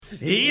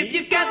If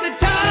you've got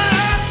the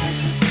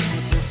time,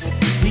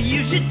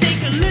 you should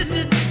take a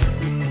listen.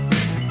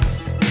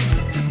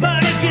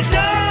 But if you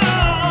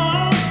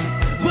don't,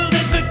 well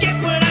then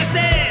forget what I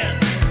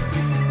said.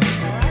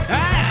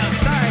 I'm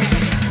sorry.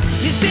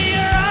 You see, you're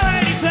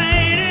already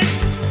playing it,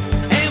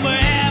 and we're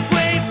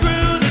halfway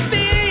through the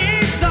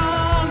theme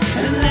song.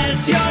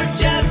 Unless you're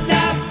just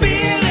not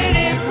feeling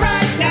it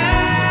right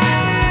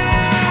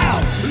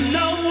now.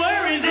 No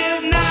worries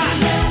if not.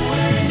 No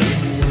worries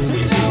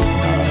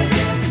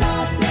if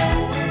not.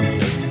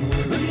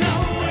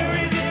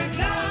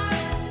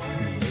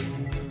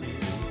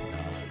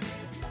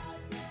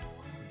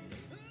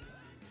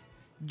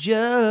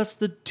 Just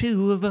the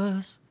two of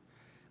us.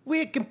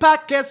 We can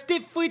podcast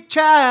if we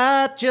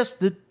try. Just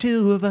the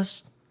two of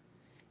us.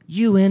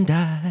 You and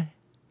I.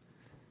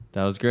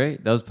 That was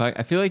great. That was.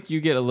 I feel like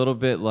you get a little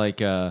bit like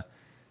that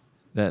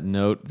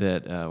note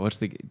that what's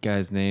the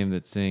guy's name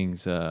that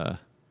sings? I'm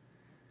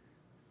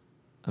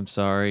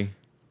sorry.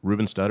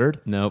 Ruben Studdard?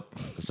 Nope.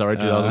 Sorry,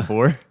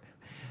 2004.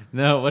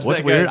 No. What's What's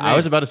that weird? guy's I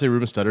was name? about to say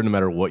Ruben Studdard no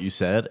matter what you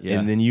said, Yeah.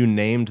 and then you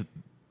named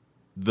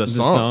the The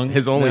song,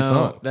 his only No,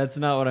 song. That's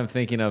not what I'm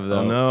thinking of, though.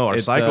 Oh, no, our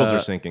cycles are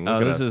syncing. Look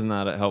Oh, at this us. is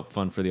not a help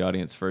fun for the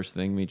audience first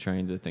thing, me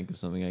trying to think of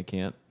something I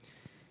can't.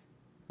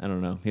 I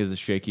don't know. He has a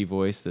shaky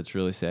voice that's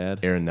really sad.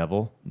 Aaron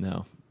Neville.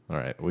 No. All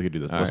right, we could do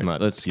this. All Let's right,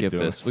 not. let's keep skip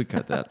doing this. We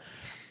cut that.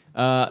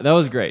 That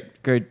was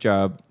great. Great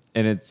job.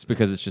 And it's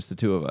because it's just the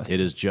two of us. It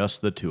is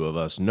just the two of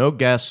us. No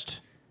guest.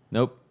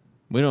 Nope.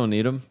 We don't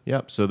need them.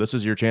 Yep. So this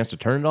is your chance to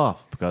turn it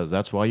off because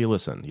that's why you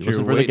listen. You If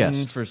listen you're for the waiting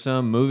guest. for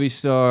some movie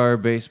star,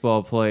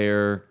 baseball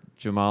player,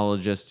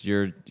 gemologist,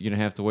 you're going to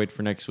have to wait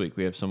for next week.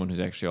 We have someone who's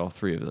actually all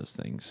three of those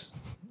things.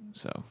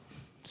 So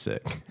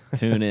Sick.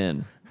 tune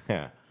in.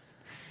 Yeah.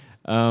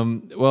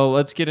 Well,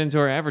 let's get into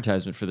our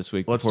advertisement for this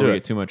week Let's before do we it.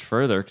 get too much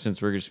further,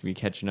 since we're just going to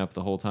be catching up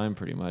the whole time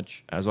pretty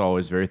much. As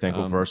always, very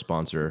thankful for our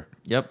sponsor.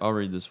 Yep, I'll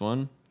read this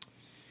one.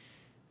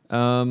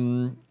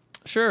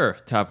 Sure,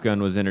 Top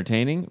Gun was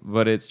entertaining,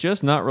 but it's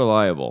just not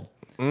reliable.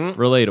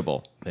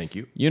 Relatable. Thank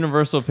you.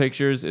 Universal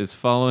Pictures is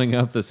following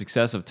up the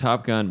success of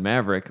Top Gun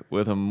Maverick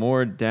with a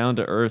more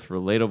down-to-earth,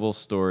 relatable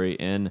story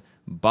in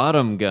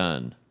Bottom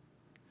Gun.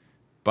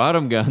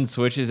 Bottom Gun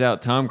switches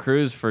out Tom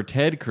Cruise for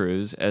Ted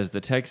Cruz as the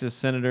Texas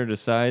senator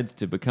decides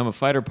to become a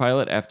fighter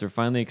pilot after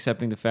finally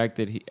accepting the fact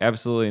that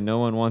absolutely no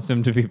one wants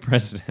him to be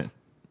president.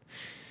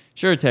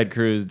 Sure, Ted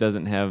Cruz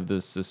doesn't have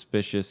the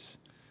suspicious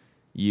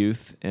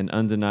youth and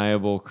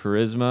undeniable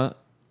charisma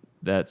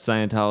that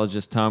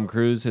Scientologist Tom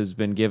Cruise has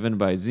been given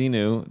by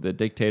Xenu, the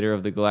dictator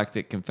of the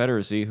Galactic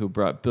Confederacy who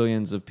brought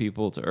billions of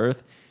people to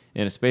Earth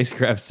in a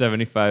spacecraft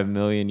 75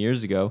 million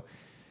years ago.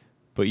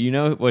 But you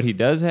know what he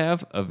does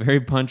have? A very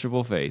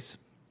punchable face.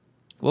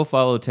 We'll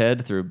follow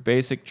Ted through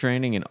basic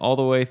training and all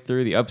the way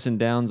through the ups and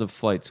downs of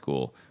flight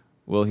school.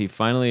 Will he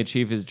finally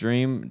achieve his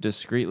dream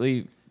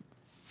discreetly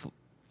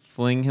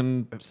flying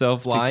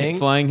himself to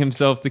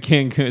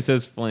Cancun? It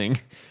says fling.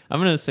 I'm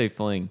going to say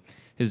fling.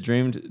 His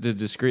dream to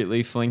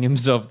discreetly fling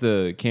himself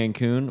to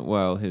Cancun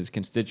while his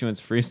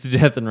constituents freeze to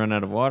death and run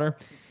out of water.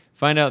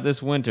 Find out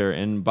this winter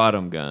in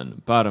Bottom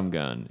Gun. Bottom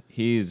Gun.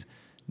 He's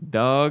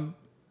dog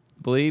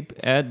bleep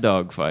at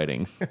dog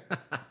fighting.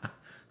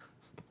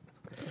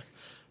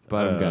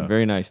 Bottom Gun.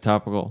 Very nice.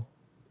 Topical.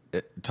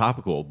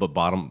 Topical, but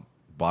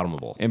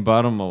bottomable. And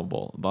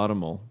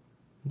bottomal.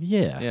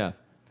 Yeah. Yeah.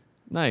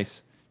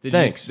 Nice.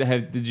 Thanks.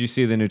 Did you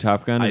see the new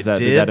Top Gun? Did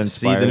did that see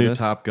inspire the new this?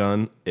 Top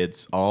Gun.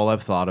 It's all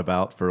I've thought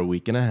about for a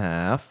week and a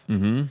half.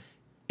 Mm-hmm.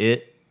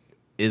 It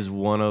is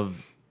one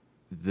of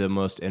the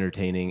most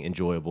entertaining,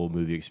 enjoyable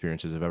movie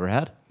experiences I've ever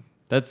had.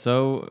 That's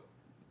so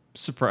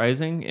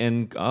surprising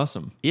and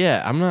awesome.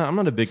 Yeah, I'm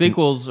not a big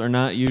Sequels are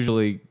not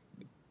usually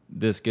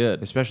this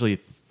good. especially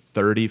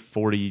 30,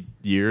 40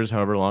 years,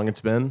 however long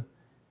it's been.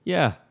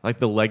 Yeah. Like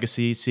the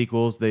legacy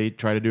sequels they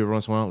try to do every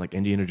once in a while, like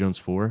Indiana Jones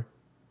 4.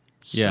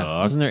 Yeah.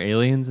 Sucked. Wasn't there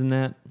aliens in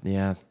that?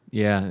 Yeah,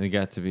 Yeah, it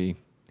got to be.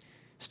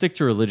 Stick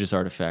to religious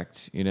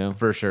artifacts, you know?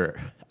 for sure.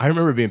 I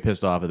remember being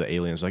pissed off at the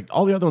aliens. Like,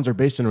 all the other ones are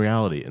based in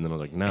reality. And then I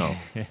was like, no.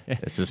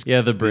 It's just Yeah,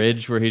 the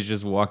bridge where he's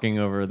just walking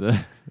over the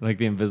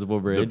invisible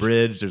bridge. the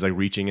bridge. There's like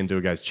reaching into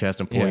a guy's chest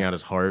and pulling Yeah. out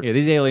his heart. Yeah,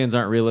 these aliens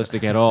aren't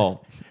realistic at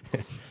all.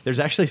 There's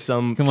actually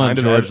some Come on, kind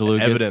of George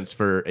Lucas. evidence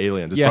for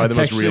aliens. It's Yeah, probably it's the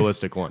most actually-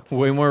 realistic one.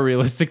 Way more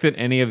realistic than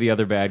any of the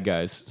other bad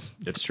guys.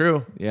 It's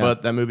true. Yeah.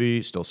 But that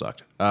movie still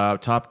sucked.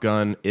 Top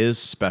Gun is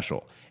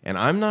special. And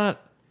I'm not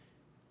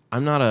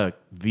a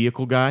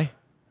vehicle guy.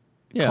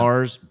 Yeah.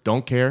 Cars,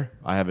 don't care.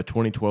 I have a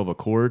 2012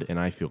 Accord, and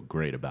I feel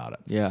great about it.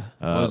 Yeah.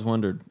 I always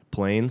wondered.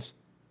 Planes,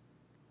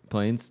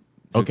 Planes?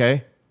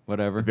 okay,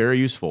 Whatever. very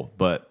useful.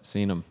 But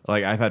Seen them.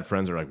 like, I've had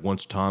friends that are like,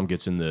 once Tom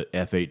gets in the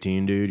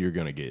F-18, dude, you're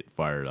gonna get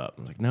fired up.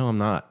 I'm like, no, I'm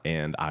not,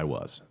 and I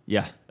was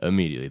Yeah.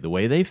 immediately. The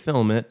way they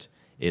film it,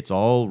 it's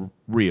all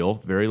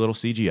real, very little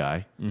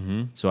CGI.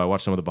 Mm-hmm. So I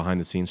watched some of the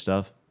behind-the-scenes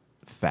stuff.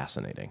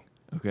 Fascinating,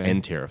 Okay.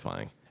 and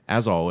terrifying,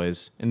 as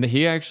always. And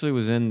he actually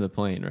was in the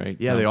plane, right?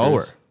 Yeah, Tom they all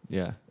Cruise? were.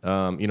 Yeah.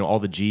 All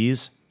the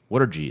G's.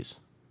 What are G's?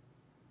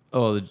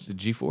 Oh, the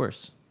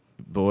G-Force.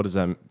 But what does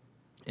that?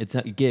 It's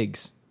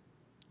gigs.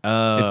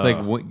 It's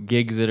like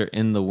gigs that are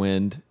in the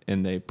wind,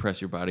 and they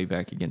press your body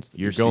back against.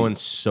 You're your going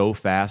seat. so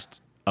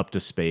fast up to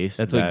space.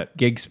 That's that what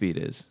gig speed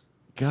is.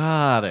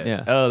 got it.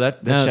 Yeah. Oh,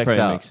 that Now checks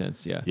probably out. makes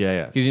sense. Yeah. Yeah,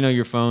 yeah. Because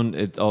your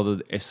phone, all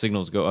the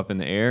signals go up in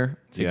the air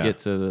to Yeah. get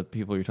to the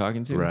people you're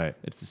talking to. Right.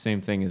 It's the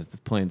same thing as the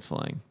planes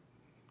flying.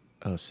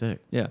 Oh, sick.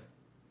 Yeah.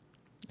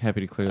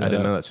 Happy to clear that I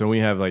didn't up. know that. So when we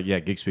have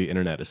gig speed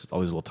internet, it's all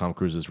these little Tom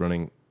Cruises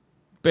running.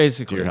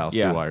 Basically, to your house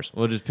yeah. through wires.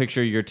 We'll just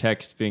picture your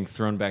text being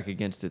thrown back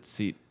against its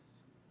seat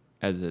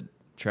as it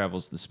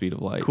travels the speed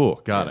of light.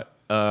 Cool, got it.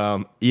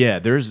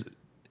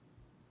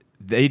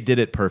 They did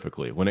it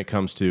perfectly when it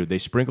comes to they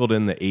sprinkled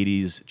in the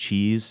 '80s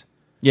cheese.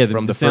 Yeah,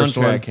 from the the first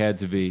one. soundtrack had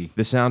to be.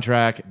 The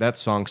soundtrack, that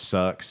song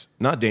sucks.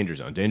 Not Danger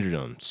Zone. Danger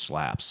Zone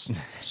slaps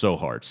so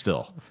hard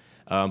still,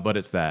 but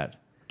it's that.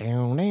 It's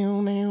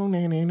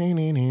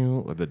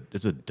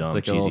a dumb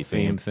like a cheesy little theme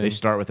theme. thing. They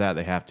start with that.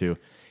 They have to,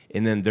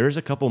 and then there's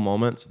a couple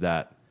moments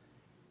that,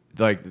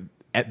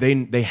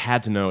 they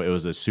had to know it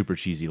was a super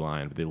cheesy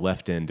line, but they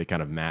left in to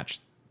kind of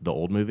match the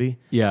old movie.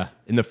 Yeah.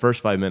 In the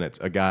first 5 minutes,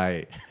 a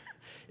guy,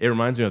 it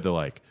reminds me of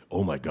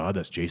oh my God,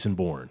 that's Jason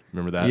Bourne.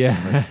 Remember that?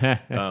 Yeah.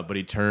 But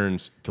he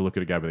turns to look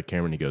at a guy with a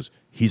camera and he goes,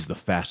 he's the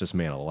fastest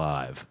man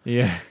alive.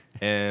 Yeah.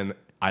 And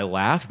I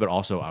laughed, but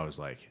also I was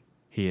like,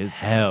 He is.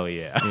 hell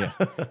yeah. Yeah.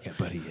 Yeah,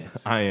 but he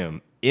is. I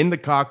am in the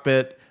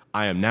cockpit.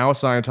 I am now a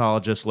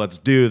Scientologist. Let's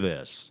do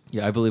this.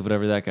 Yeah, I believe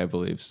whatever that guy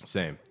believes.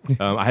 Same.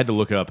 I had to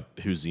look up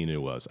who Xenu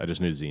was. I just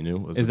knew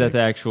Xenu was Is that the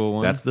actual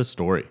one? That's the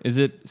story. Is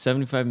it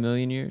 75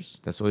 million years?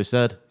 That's what he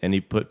said. And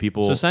he put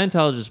people... So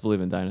Scientologists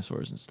believe in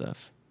dinosaurs and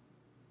stuff.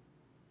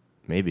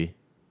 Maybe.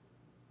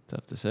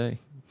 Tough to say.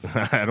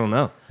 I don't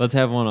know. Let's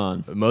have one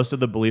on. Most of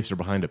the beliefs are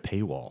behind a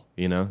paywall.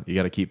 You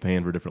got to keep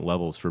paying for different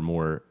levels for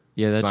more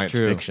Yeah, that's science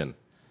true. fiction.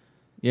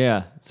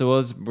 Yeah.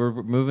 So we're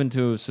moving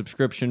to a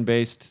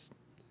subscription-based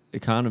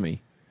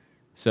economy.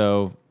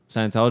 So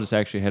Scientologists are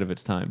actually ahead of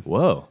its time.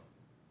 Whoa.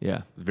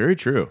 Yeah. Very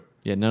true.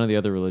 Yeah, none of the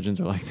other religions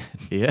are like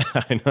that. Yeah,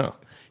 I know.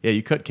 Yeah,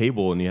 you cut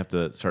cable and you have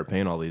to start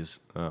paying all these.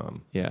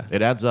 Yeah.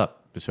 It adds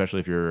up, especially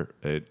if you're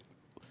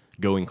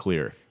going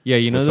clear. Yeah,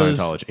 you know with those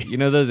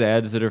Scientology. those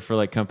ads that are for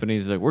like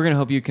companies like we're going to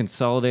help you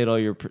consolidate all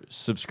your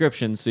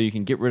subscriptions so you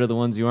can get rid of the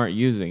ones you aren't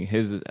using.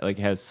 His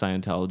has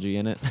Scientology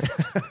in it.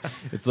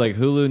 It's like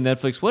Hulu,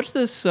 Netflix. What's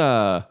this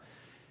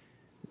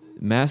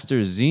Master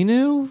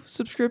Xenu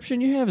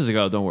subscription you have? Is like,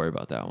 oh, don't worry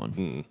about that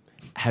one.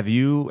 Have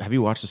you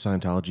watched the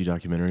Scientology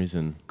documentaries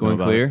and Going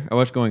know about Clear? it? I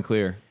watched Going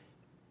Clear.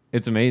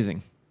 It's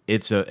amazing.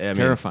 It's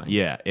Terrifying.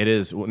 Yeah, it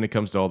is. When it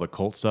comes to all the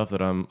cult stuff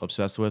that I'm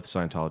obsessed with,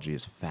 Scientology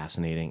is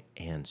fascinating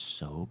and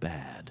so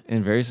bad.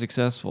 And very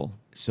successful.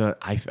 So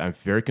I'm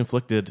very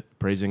conflicted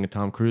praising a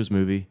Tom Cruise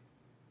movie.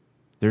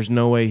 There's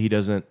no way he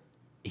doesn't.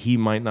 He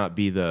might not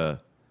be the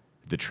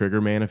trigger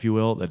man, if you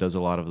will, that does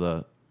a lot of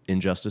the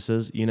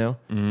injustices.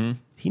 Mm-hmm.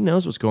 He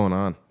knows what's going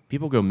on.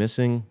 People go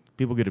missing.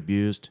 People get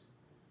abused.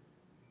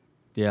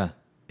 Yeah.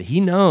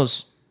 He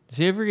knows. Does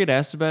he ever get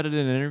asked about it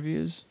in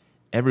interviews?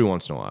 Every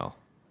once in a while.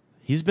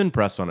 He's been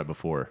pressed on it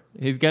before.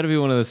 He's got to be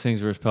one of those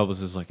things where his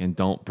publicist is like, and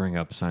don't bring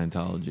up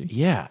Scientology.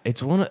 Yeah,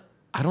 it's one of.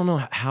 I don't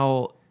know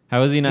how.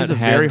 How has he not He's a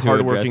had very to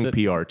hardworking address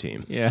it? PR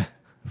team, Yeah.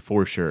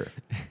 for sure.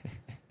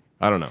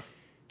 I don't know.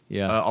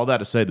 Yeah. All that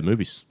to say, the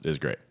movie is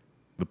great.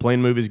 The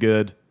plane movie's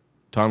good.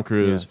 Tom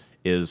Cruise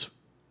is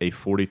a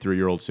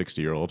 43-year-old,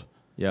 60-year-old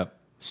Yep.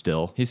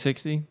 still. He's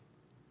 60?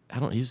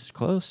 He's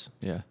close.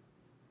 Yeah.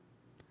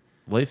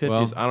 Late 50s.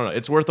 Well- I don't know.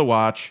 It's worth a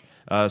watch.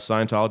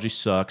 Scientology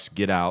sucks.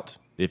 Get out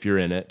if you're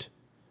in it.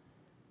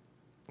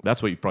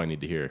 That's what you probably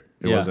need to hear.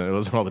 It Yeah.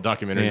 wasn't all the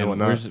documentaries and Man,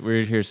 whatnot.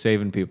 we're here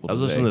saving people I was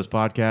today. listening to this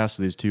podcast.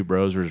 These two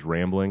bros were just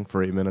rambling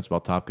for 8 minutes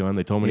about Top Gun.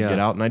 They told me Yeah. to get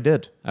out, and I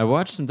did. I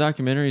watched some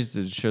documentaries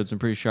that showed some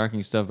pretty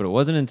shocking stuff, but it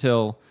wasn't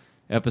until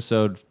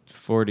episode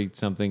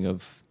 40-something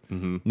of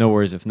No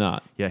Worries If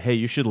Not. Yeah, hey,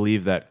 you should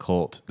leave that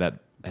cult that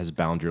has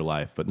bound your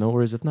life, but no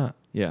worries if not.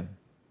 Yeah.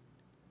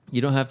 You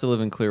don't have to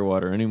live in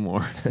Clearwater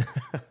anymore.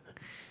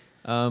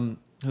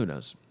 Who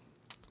knows?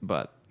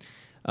 But,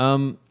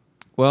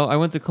 well, I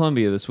went to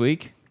Columbia this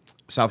week.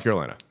 South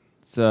Carolina.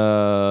 It's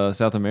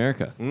South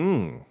America.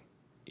 Mm.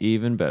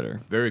 Even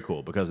better. Very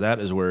cool, because that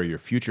is where your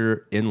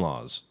future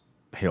in-laws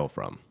hail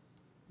from.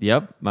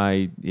 Yep,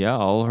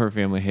 all her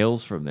family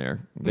hails from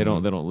there. They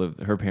don't live.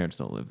 Her parents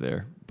don't live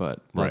there,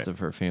 but lots Right. of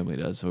her family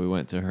does. So we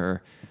went to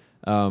her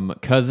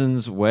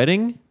cousin's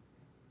wedding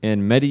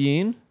in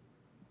Medellin,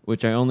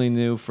 which I only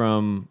knew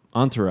from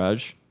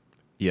Entourage.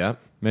 Yeah.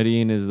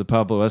 Medellin is the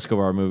Pablo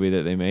Escobar movie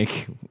that they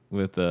make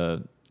with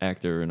the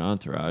actor in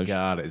Entourage.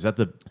 Got it. Is that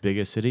the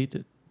biggest city?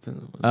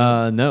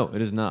 No,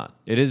 it is not.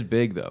 It is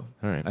big though.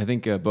 All right. I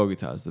think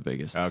Bogota is the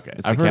biggest. Okay.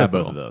 It's I've the heard of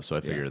capital. both of those, so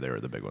I figured they were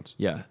the big ones.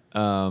 Yeah.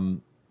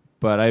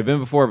 But I've been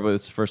before, but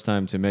it's the first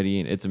time to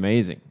Medellin. It's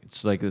amazing.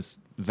 It's like this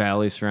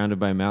valley surrounded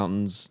by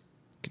mountains.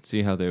 You could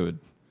see how they would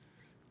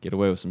get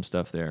away with some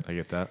stuff there. I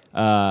get that.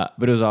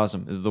 But it was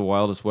awesome. This is the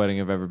wildest wedding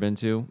I've ever been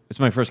to. It's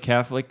my first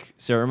Catholic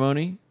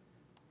ceremony.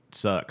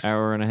 Sucks.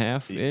 Hour and a It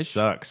half-ish.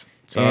 sucks.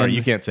 Sorry, And-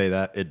 you can't say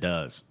that. It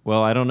does.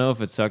 Well, I don't know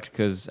if it sucked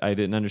because I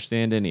didn't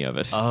understand any of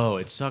it. Oh,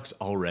 it sucks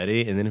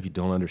already. And then if you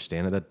don't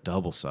understand it, that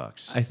double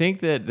sucks. I think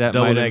that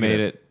double might have made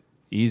negative. it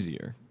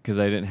easier because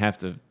I didn't have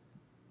to.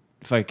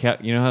 If I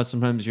kept, you know how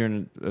sometimes you're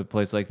in a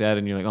place like that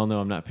and you're like, oh no,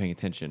 I'm not paying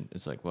attention.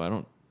 It's like, well, I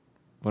don't.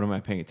 What am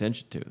I paying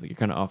attention to? Like, you're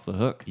kind of off the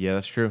hook. Yeah,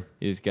 that's true.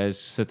 These guys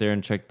sit there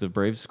and check the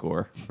Braves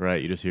score.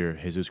 Right. You just hear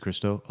Jesus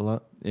Cristo a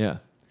lot. Yeah,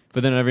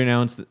 but then every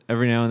now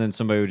and then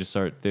somebody would just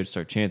they'd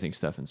start chanting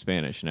stuff in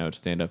Spanish, and I would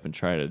stand up and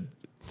try to,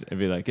 and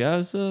be like,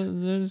 yeah,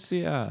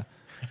 yeah.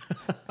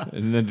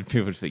 And then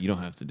people would say, you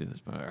don't have to do this,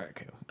 but all right,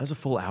 okay. That's a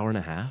full hour and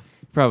a half.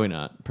 Probably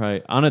not.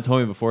 Probably Anna told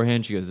me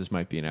beforehand. She goes, "This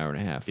might be an hour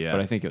and a half." Yeah. But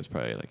I think it was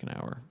probably like an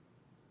hour,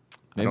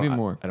 I maybe don't-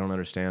 more. I don't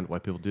understand why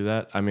people do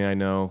that. I mean, I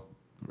know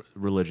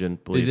religion,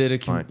 They belief,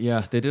 did fine.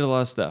 they did a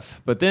lot of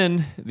stuff. But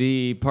then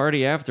the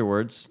party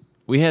afterwards,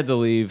 we had to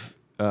leave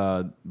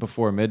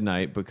before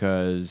midnight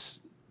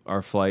because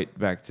our flight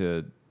back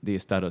to the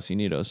Estados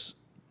Unidos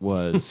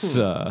was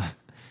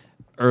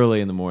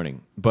early in the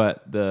morning.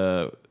 But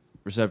the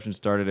reception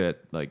started at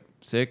like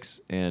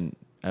 6, and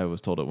I was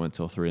told it went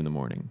till 3 in the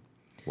morning.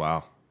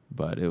 Wow.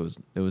 But it was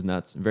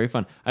nuts. Very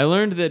fun. I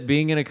learned that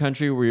being in a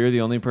country where you're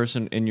the only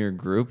person in your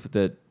group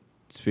that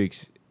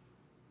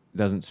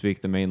doesn't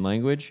speak the main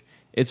language,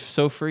 it's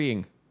so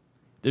freeing.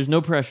 There's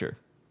no pressure.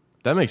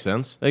 That makes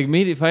sense. Like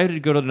if I had to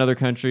go to another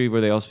country where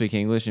they all speak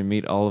English and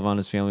meet all of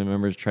Anna's family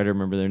members, try to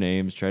remember their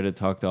names, try to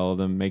talk to all of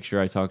them, make sure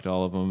I talk to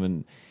all of them,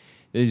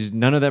 and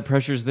none of that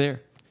pressure's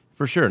there.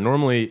 For sure.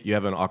 Normally, you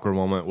have an awkward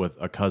moment with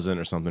a cousin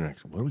or something. Like,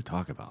 what do we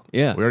talk about?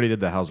 Yeah. We already did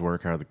the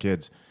housework. How are the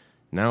kids?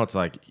 Now it's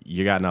like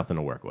you got nothing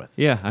to work with.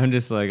 Yeah, I'm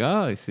just like,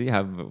 oh, I see,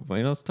 have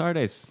buenos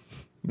tardes.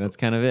 That's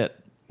kind of it.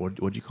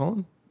 What'd you call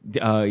him?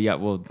 Yeah.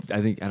 Well,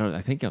 I think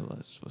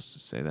I'm supposed to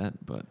say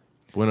that, but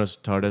Buenos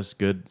tardes.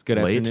 Good. good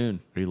late? afternoon.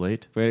 Are you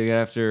late? wait, get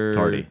after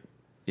Tardy.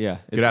 Yeah,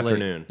 Good it's late.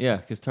 afternoon. Yeah,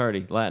 because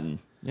tardy, Latin.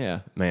 Yeah.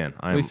 Man,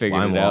 We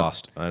figured I'm it out.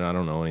 lost. I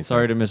don't know anything.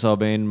 Sorry to Miss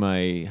Albane,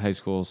 my high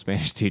school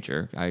Spanish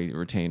teacher. I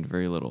retained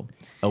very little.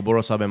 El burro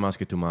sabe más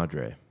que tu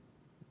madre.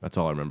 That's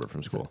all I remember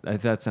from school.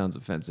 That sounds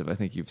offensive. I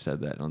think you've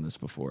said that on this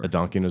before. A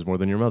donkey knows more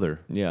than your mother.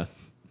 Yeah.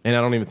 And I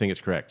don't even think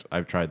it's correct.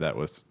 I've tried that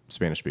with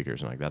Spanish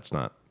speakers, and like that's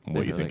not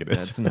what you Yeah, think like, it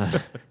is. That's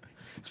not.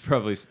 It's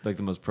probably like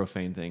the most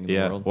profane thing in the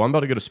Yeah. world. Well, I'm about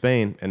to go to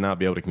Spain and not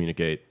be able to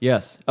communicate.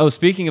 Yes. Oh,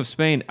 speaking of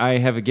Spain, I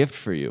have a gift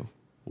for you.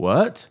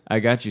 What? I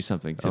got you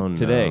something Oh,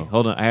 today. no.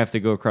 Hold on. I have to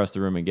go across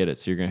the room and get it.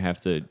 So you're going to have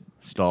to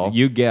Stall?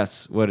 You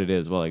guess what it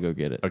is while I go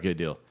get it. Okay,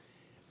 deal.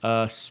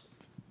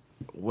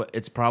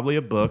 It's probably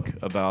a book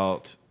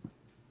about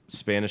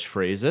Spanish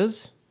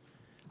phrases.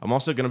 I'm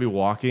also going to be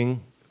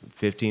walking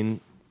 15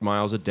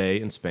 miles a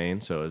day in Spain.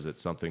 So is it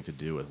something to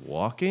do with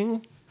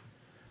walking?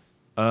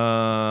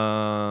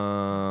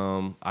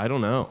 I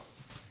don't know.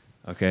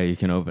 Okay, you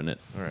can open it.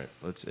 All right,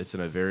 it's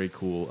in a very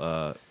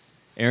cool.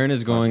 Aaron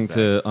is going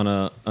Plastic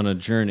to on a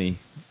journey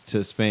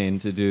to Spain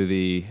to do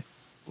the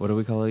what do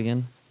we call it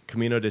again?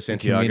 Camino de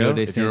Santiago. Camino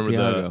de If you remember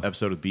Santiago. the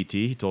episode with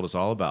BT, he told us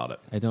all about it.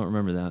 I don't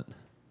remember that.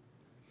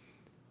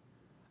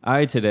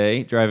 I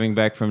today driving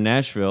back from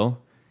Nashville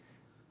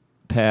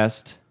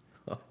passed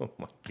Oh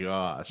my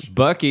gosh.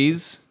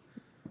 Buc-ee's,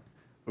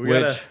 We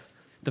which gotta-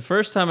 the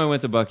first time I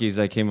went to Buc-ee's,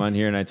 I came on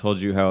here and I told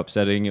you how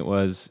upsetting it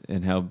was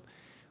and how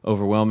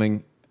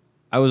overwhelming.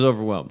 I was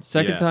overwhelmed.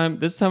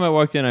 This time I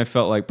walked in, I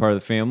felt like part of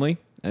the family.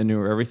 I knew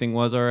where everything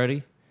was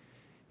already.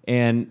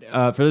 And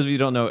for those of you who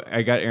don't know,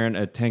 I got Aaron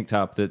a tank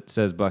top that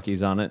says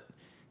Buc-ee's on it.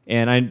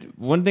 And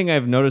one thing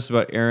I've noticed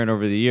about Aaron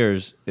over the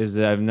years is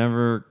that I've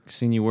never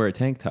seen you wear a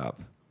tank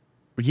top.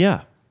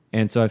 Yeah.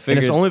 And so I And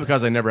figured, it's only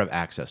because I never have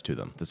access to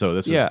them. So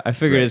this is I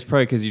figured great. it's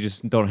probably because you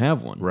just don't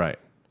have one. Right.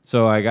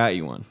 So I got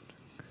you one.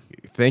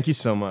 Thank you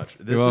so much.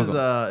 This You're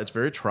is it's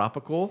very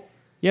tropical.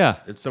 Yeah.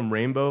 It's some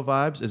rainbow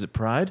vibes. Is it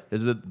Pride?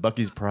 Is it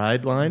Bucky's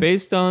Pride line?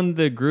 Based on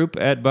the group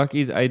at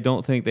Buc-ee's, I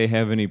don't think they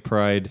have any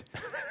Pride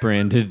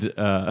branded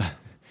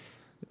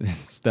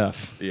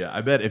stuff. Yeah,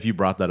 I bet if you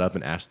brought that up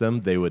and asked them,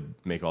 they would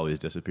make all these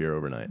disappear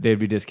overnight. They'd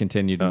be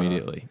discontinued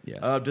immediately.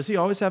 Yes. Does he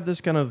always have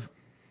this kind of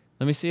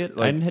Let me see it.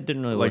 like- I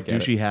didn't really like look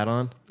at douchey it. hat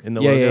on in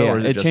the Yeah, logo? yeah, yeah. Or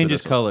is It just for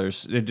changes this one?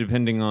 colors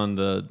depending on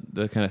the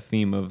kind of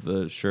theme of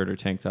the shirt or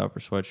tank top or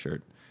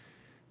sweatshirt.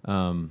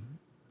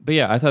 But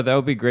yeah, I thought that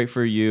would be great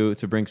for you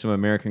to bring some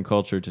American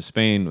culture to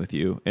Spain with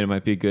you, and it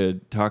might be a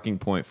good talking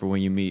point for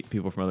when you meet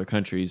people from other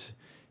countries,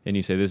 and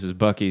you say, "This is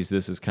Buc-ee's.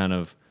 This is kind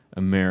of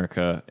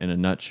America in a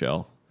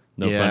nutshell."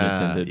 No pun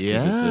intended.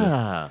 'Cause it's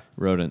a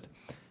rodent.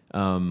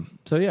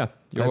 So yeah,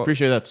 I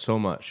appreciate that so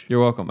much. you're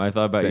welcome. I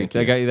thought about Thank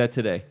you. I you. got you that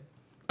today.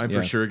 I'm Yeah.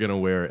 for sure going to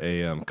wear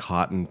a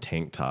cotton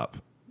tank top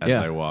as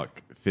Yeah. I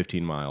walk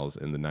 15 miles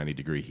in the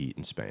 90-degree heat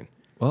in Spain.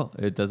 Well,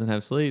 it doesn't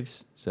have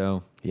sleeves,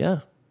 so Yeah.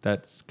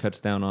 that cuts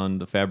down on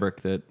the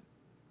fabric that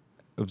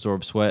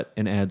absorbs sweat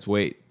and adds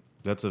weight.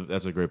 That's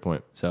a great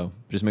point. So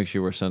just make sure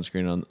you wear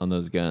sunscreen on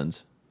those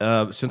guns.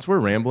 Since we're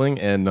rambling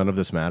and none of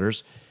this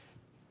matters,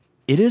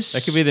 it is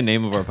That could be the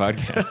name of our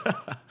podcast.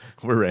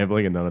 we're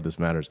rambling and none of this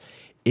matters.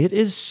 It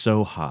is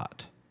so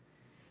hot.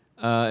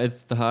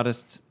 It's the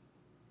hottest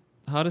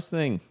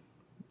thing.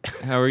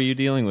 How are you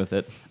dealing with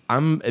it?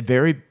 I'm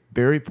very,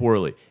 very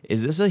poorly.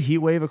 Is this a heat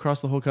wave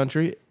across the whole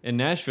country? In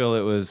Nashville,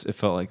 it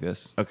felt like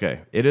this.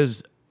 Okay, it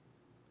is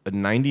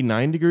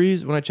 99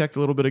 degrees when I checked a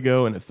little bit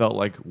ago, and it felt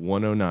like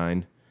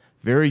 109.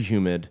 Very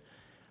humid.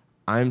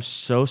 I'm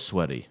so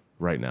sweaty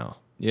right now.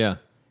 Yeah,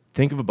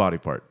 Think of a body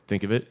part.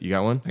 Think of it. You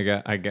got one?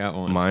 I got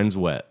one. Mine's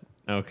wet.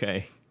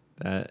 Okay,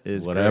 that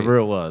is Whatever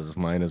great. it was,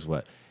 mine is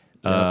wet.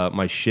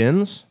 My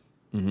shins,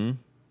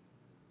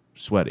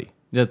 sweaty.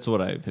 That's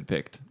what I had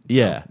picked.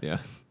 Yeah. Yeah.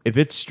 If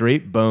it's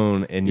straight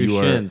bone and Your you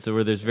are, shins, so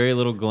where there's very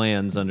little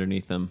glands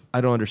underneath them.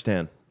 I don't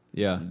understand.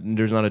 Yeah.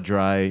 There's not a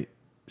dry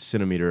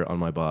centimeter on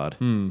my bod.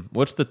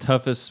 What's the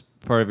toughest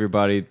part of your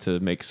body to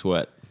make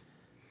sweat?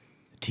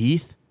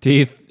 Teeth,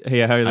 Teeth.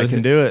 Yeah, how I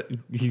can do it.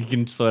 You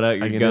can sweat out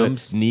your I can do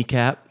gums. it.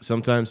 Kneecap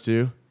sometimes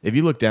too. If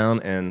you look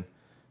down and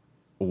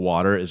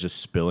water is just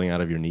spilling out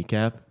of your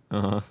kneecap,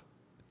 Uh-huh.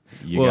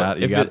 you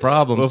got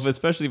problems. Well,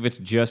 especially if it's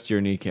just your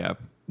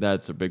kneecap,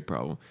 that's a big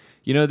problem.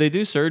 You know, they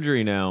do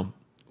surgery now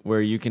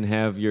where you can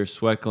have your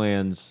sweat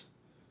glands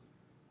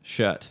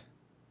shut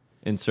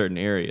in certain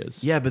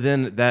areas. Yeah, but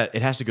then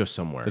it has to go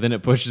somewhere. But then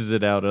it pushes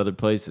it out other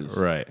places.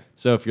 Right.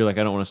 So if you're like,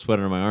 I don't want to sweat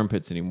under my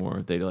armpits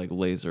anymore, they like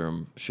laser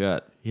them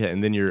shut. Yeah,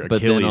 and then your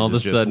But then Achilles all of a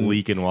is just sudden,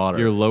 leaking water.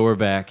 your lower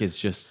back is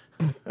just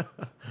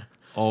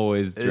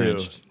always Ew.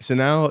 drenched. So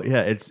now,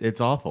 yeah,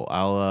 it's awful.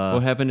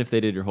 What happened if they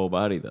did your whole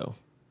body though?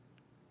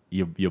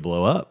 you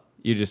blow up.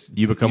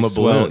 You become a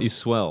swell. balloon. You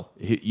swell.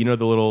 You know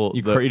the little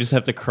You just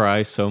have to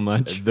cry so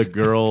much. the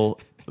girl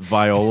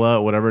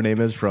Viola, whatever her name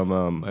is from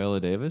Viola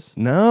Davis.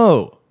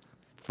 no,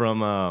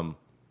 from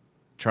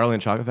Charlie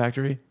and Chocolate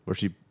Factory, where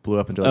she blew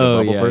up into like Oh, a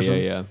bubble yeah, person. yeah,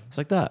 yeah. It's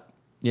like that.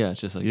 Yeah,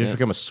 it's just like You just that.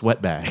 become a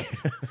sweat bag.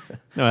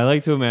 No, I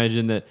like to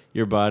imagine that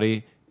your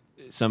body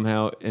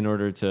somehow, in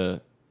order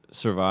to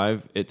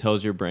survive, it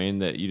tells your brain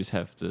that you just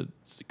have to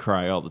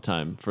cry all the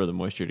time for the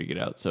moisture to get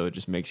out. So it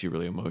just makes you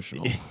really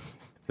emotional.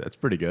 That's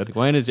pretty good.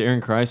 Why does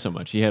Aaron cry so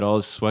much? He had all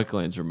his sweat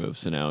glands removed,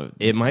 so now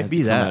It might has be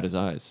to come that. out his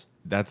eyes.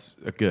 That's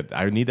good.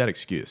 I need that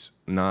excuse.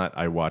 Not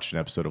I watched an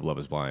episode of Love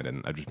Is Blind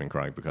and I've just been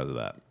crying because of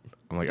that.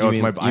 I'm like,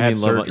 I had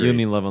surgery. You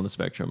mean Love on the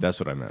Spectrum? That's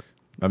what I meant.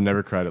 I've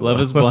never cried at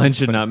Love is Blind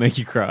should not make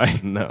you cry.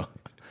 No,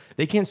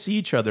 they can't see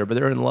each other, but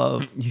they're in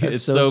love. It's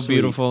That's so sweet.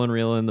 beautiful and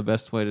real, and the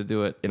best way to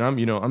do it. And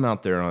I'm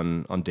out there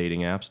on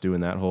dating apps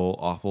doing that whole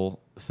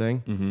awful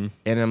thing.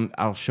 And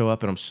I'll show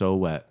up and I'm so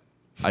wet.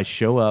 I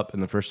show up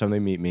and the first time they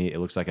meet me, it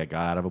looks like I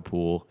got out of a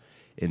pool,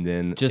 and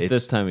then Just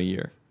it's- this time of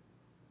year.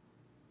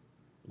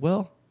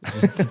 Well,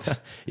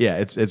 yeah,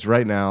 it's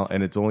right now,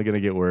 and it's only going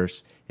to get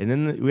worse. And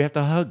then we have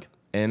to hug,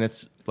 and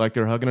it's like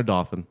they're hugging a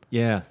dolphin.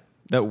 Yeah,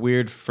 that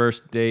weird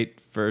first date,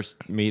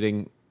 first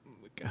meeting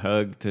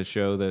hug to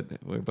show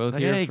that we're both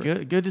Like, here. hey,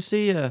 good to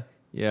see you.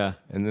 Yeah,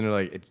 And then they're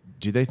like,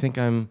 do they think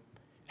I'm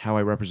how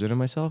I represented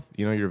myself?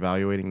 You know, you're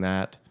evaluating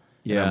that.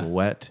 And Yeah. I'm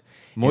wet.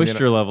 And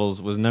moisture then levels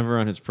was never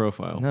on his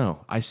profile.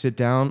 no, I sit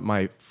down.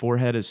 My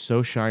forehead is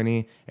so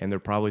shiny, and they're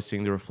probably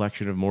seeing the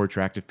reflection of more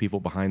attractive people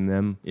behind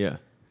them. Yeah.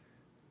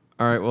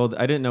 All right. Well,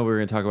 I didn't know we were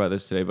going to talk about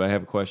this today, but I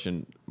have a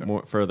question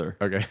more further.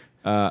 Okay.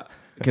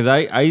 Because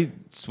I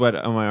sweat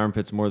on my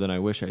armpits more than I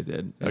wish I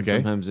did. And Okay.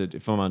 sometimes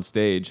if I'm on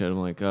stage, I'm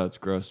like, oh, it's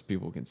gross.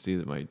 People can see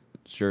that my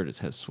shirt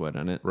has sweat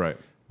on it. Right.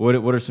 What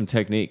are some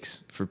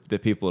techniques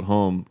that people at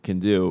home can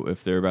do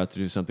if they're about to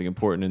do something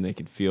important and they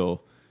can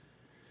feel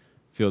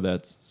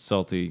that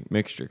salty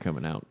mixture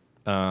coming out?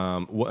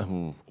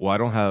 Well,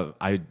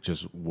 I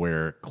just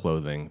wear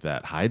clothing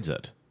that hides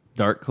it.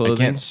 Dark clothing.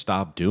 I can't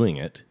stop doing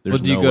it. There's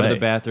Well, do you no go way. to the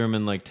bathroom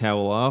and like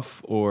towel off,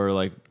 or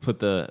like put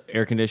the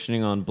air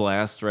conditioning on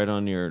blast right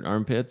on your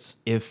armpits?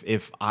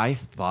 If I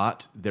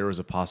thought there was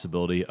a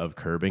possibility of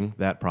curbing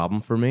that problem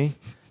for me,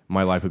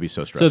 my life would be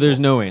so stressful. So there's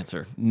no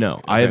answer.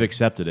 No, I have Okay.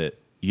 accepted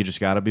it. You just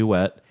got to be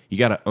wet. You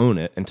got to own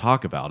it and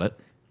talk about it.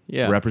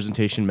 Yeah.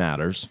 Representation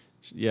matters.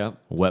 Yeah.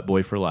 Wet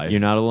boy for life. You're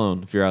not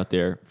alone if you're out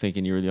there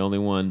thinking you were the only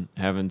one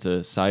having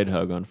to side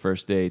hug on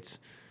first dates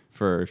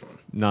for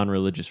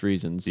non-religious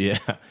reasons. Yeah.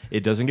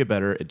 It doesn't get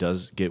better. It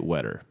does get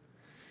wetter.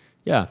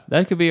 Yeah,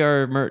 that could be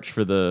our merch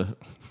for the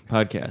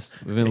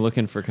podcast. We've been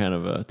looking for kind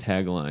of a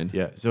tagline.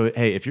 Yeah. So,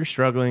 hey, if you're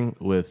struggling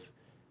with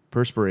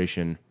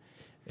perspiration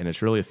and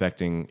it's really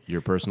affecting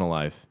your personal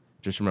life,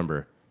 just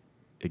remember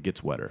it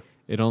gets wetter.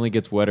 It only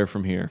gets wetter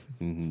from here.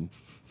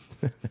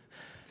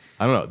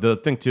 I don't know. The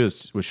thing, too,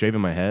 is with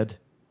shaving my head,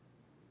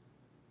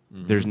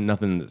 there's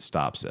nothing that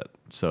stops it.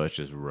 So it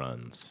just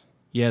runs.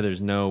 Yeah,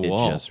 there's no It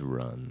wall. just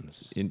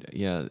runs.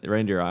 Yeah, right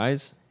into your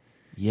eyes.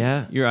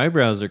 Yeah. Your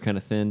eyebrows are kind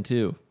of thin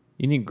too.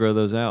 You need to grow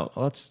those out.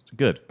 Well, that's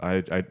good.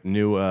 I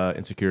knew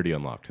insecurity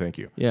unlocked. Thank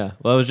you. Yeah.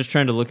 Well, I was just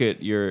trying to look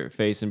at your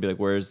face and be like,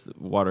 where's the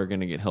water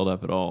going to get held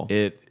up at all?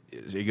 It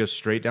goes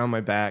straight down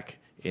my back,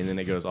 and then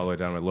it goes all the way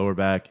down my lower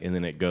back, and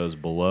then it goes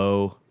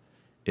below,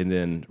 and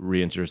then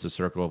re-enters the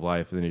circle of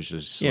life, and then it's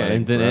just yeah, sliding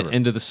and then forever.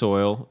 into the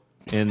soil,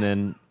 and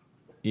then,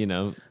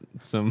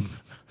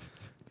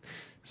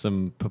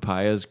 some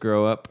papayas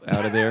grow up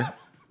out of there,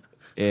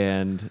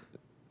 and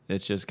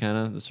it's just kind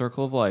of the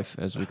circle of life,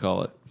 as we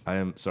call it. I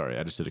am sorry.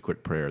 I just did a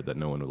quick prayer that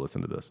no one would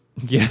listen to this.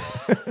 Yeah.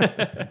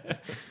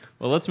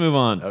 Well, let's move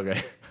on.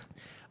 Okay.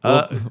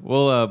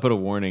 We'll put a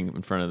warning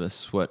in front of the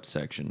sweat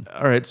section.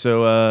 All right.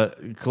 So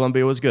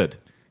Columbia was good.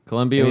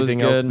 Columbia Anything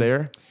was good. else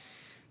there?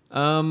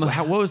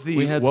 What was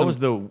we had was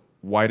the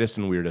widest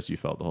and weirdest you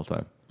felt the whole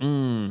time?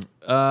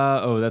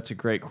 That's a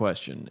great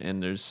question,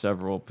 and there's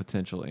several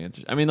potential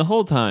answers. I mean, the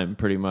whole time,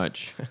 pretty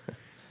much.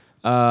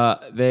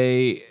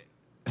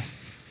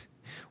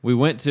 We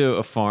went to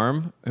a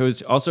farm. It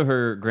was also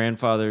his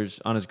grandfather's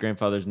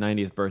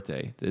 90th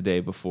birthday, the day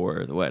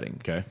before the wedding.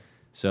 Okay.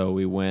 So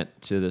we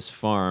went to this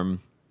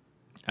farm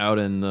out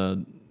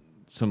in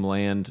some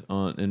land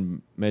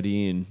in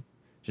Medellin.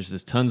 Just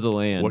this tons of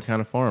land. What kind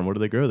of farm? What do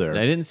they grow there?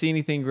 I didn't see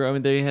anything grow. I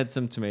mean, they had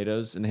some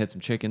tomatoes and they had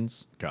some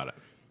chickens. Got it.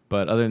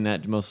 But other than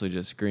that, mostly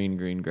just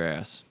green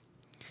grass.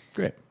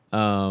 Great.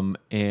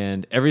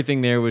 And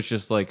everything there was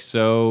just like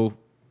so.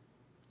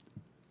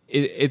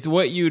 It's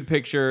what you would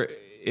picture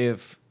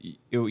if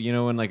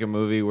in like a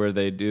movie where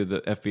they do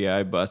the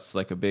FBI busts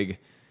like a big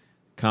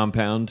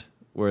compound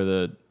where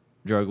the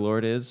drug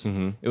lord is.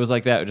 Mm-hmm. It was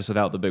like that, just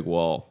without the big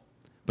wall.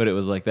 But it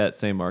was like that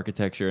same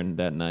architecture and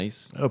that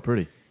nice. Oh,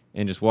 pretty.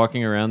 And just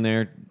walking around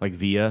there. Like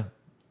Villa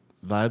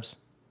vibes?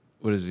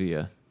 What is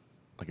Villa?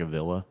 Like a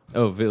villa?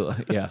 Oh, villa.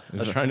 Yeah. I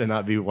was trying to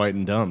not be white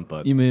and dumb,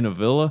 but... You mean a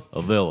villa?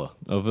 A villa.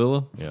 A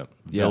villa? Yeah.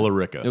 Villa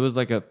Rica. It was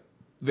like a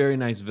very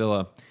nice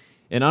villa.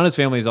 And Anna's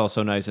family is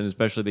also nice, and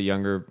especially the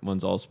younger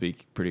ones all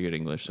speak pretty good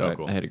English, so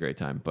cool. I had a great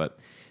time. But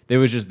they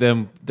was just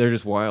them. They're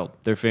just wild.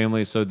 Their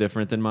family is so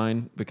different than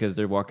mine because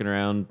they're walking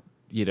around,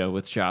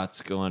 with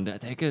shots going,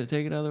 take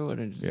another one.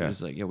 And it's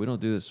like, we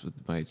don't do this with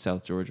my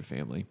South Georgia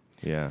family.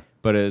 Yeah.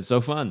 But it's so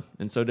fun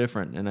and so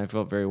different, and I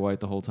felt very white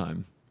the whole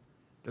time.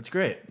 That's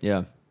great.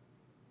 Yeah.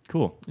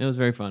 Cool. It was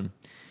very fun.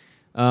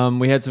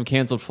 We had some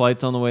canceled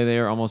flights on the way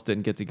there. Almost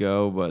didn't get to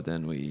go, but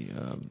then we...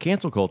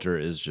 Cancel culture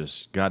is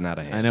just gotten out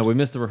of hand. I know. We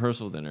missed the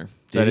rehearsal dinner.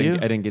 Did you?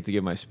 I didn't get to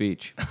give my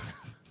speech.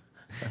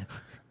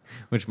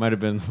 Which might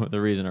have been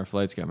the reason our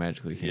flights got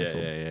magically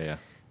canceled. Yeah.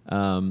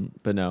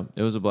 But no,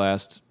 it was a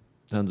blast.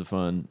 Tons of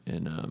fun.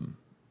 And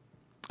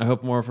I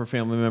hope more of our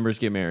family members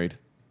get married.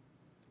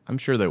 I'm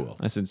sure they will.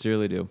 I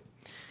sincerely do.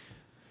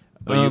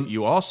 But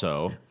you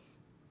also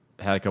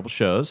had a couple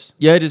shows.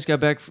 Yeah, I just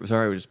got back.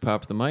 Sorry, we just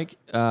popped the mic.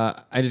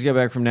 I just got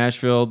back from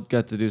Nashville.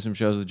 Got to do some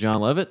shows with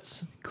John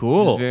Lovitz.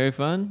 Cool. It was very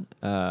fun.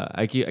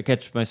 I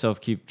catch myself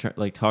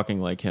talking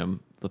like him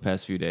the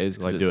past few days.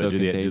 Like it's so do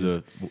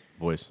contagious. the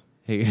voice.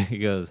 He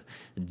goes,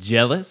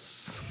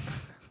 jealous.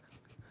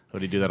 How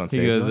do you do that on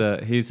stage? He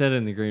goes. He said it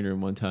in the green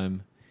room one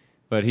time,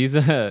 but he's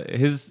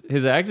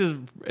his act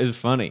is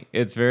funny.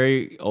 It's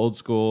very old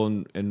school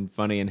and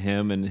funny, and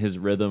him and his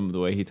rhythm, the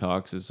way he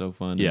talks is so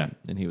fun. Yeah,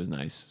 and he was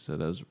nice. So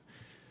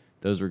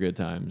those were good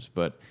times.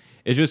 But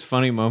it's just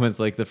funny moments.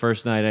 Like the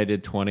first night I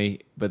did 20,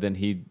 but then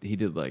he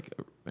did like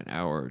an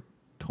hour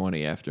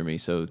 20 after me.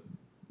 So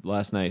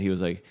last night he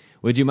was like,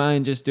 "Would you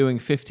mind just doing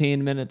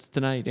 15 minutes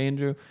tonight,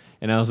 Andrew?"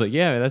 And I was like,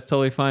 "Yeah, that's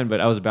totally fine."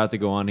 But I was about to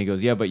go on. He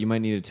goes, "Yeah, but you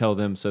might need to tell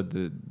them so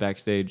the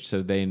backstage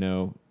so they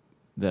know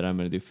that I'm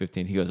going to do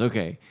 15." He goes,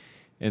 "Okay."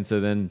 And so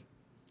then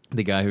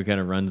the guy who kind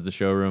of runs the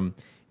showroom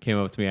came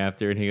up to me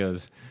after, and he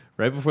goes,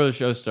 right before the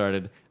show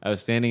started, I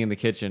was standing in the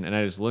kitchen, and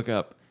I just look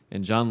up,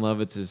 and John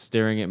Lovitz is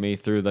staring at me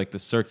through like the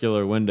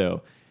circular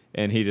window,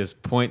 and he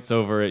just points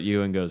over at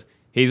you and goes,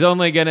 "He's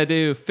only going to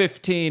do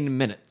 15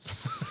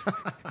 minutes."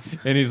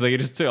 And he's like,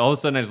 all of a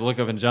sudden I just look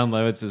up, and John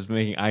Lovitz is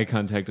making eye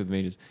contact with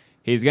me,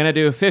 he's going to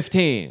do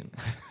 15.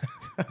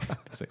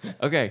 It's like,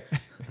 okay.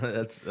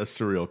 That's a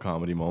surreal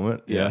comedy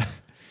moment. Yeah.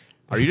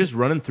 Are you just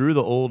running through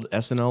the old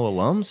SNL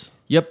alums?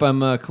 Yep,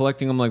 I'm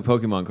collecting them like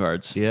Pokemon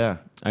cards. Yeah.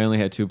 I only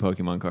had 2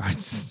 Pokemon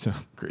cards. So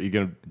You're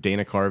gonna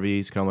Dana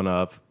Carvey's coming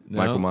up. No.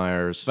 Michael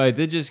Myers. But I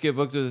did just get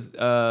booked with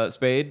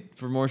Spade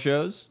for more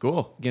shows.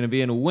 Cool. Going to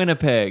be in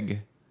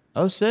Winnipeg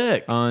Oh,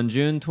 sick. on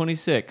June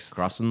 26th.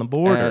 Crossing the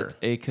border. At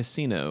a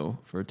casino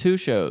for 2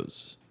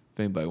 shows. If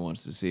anybody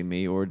wants to see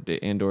me or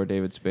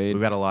David Spade.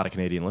 We've got a lot of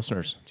Canadian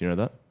listeners. Do you know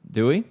that?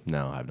 Do we?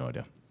 No, I have no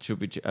idea. Should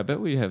we? I bet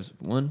we have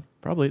one.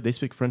 Probably. They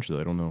speak French, though.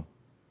 I don't know.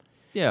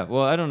 Yeah,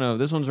 well, I don't know.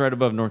 This one's right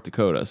above North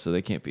Dakota, so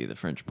they can't be the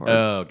French part.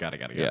 Oh, got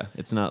it. Yeah,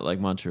 it's not like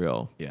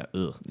Montreal. Yeah.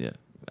 Ugh. Yeah,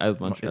 I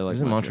like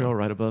Isn't Montreal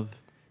right above?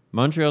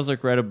 Montreal's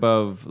like right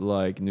above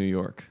like New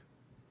York.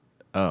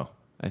 Oh.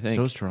 I think.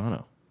 So is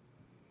Toronto.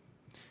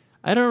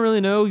 I don't really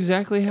know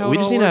exactly how We it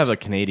just all need to have a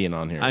works. Canadian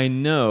on here. I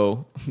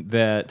know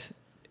that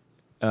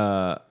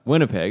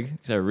Winnipeg,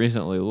 because I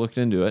recently looked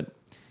into it,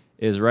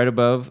 is right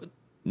above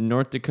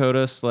North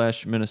Dakota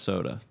 /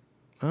 Minnesota.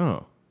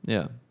 Oh.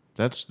 Yeah.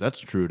 That's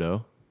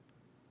Trudeau.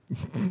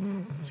 Did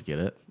you get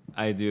it?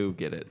 I do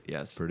get it,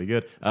 yes. Pretty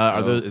good.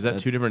 So Is that 2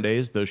 that's- different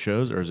days, those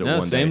shows, or is it No,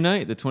 one same day?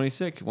 night, the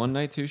 26th. One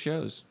night, 2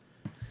 shows.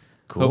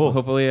 Cool.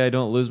 Hopefully I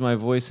don't lose my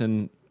voice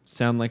and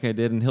sound like I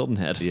did in Hilton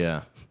Head.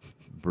 Yeah.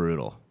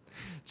 Brutal.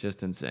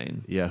 Just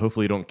insane. Yeah,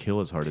 hopefully you don't kill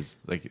as hard as,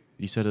 like,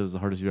 you said it was the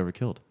hardest you've ever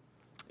killed.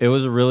 It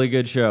was a really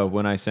good show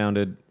when I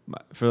sounded,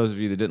 for those of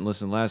you that didn't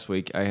listen last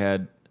week, I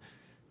had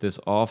this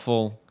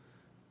awful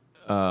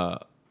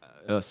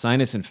a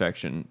sinus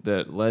infection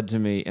that led to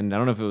me, and I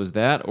don't know if it was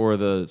that or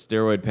the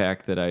steroid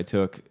pack that I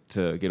took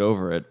to get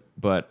over it,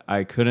 but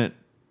I couldn't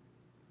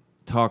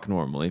talk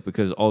normally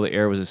because all the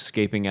air was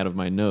escaping out of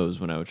my nose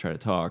when I would try to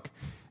talk.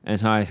 And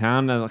so I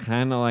sounded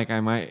kind of like I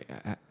might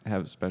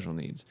have special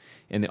needs.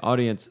 And the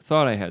audience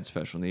thought I had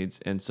special needs.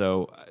 And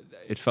so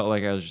it felt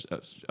like I was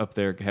up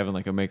there having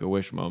like a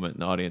Make-A-Wish moment,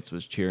 and the audience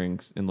was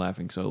cheering and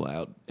laughing so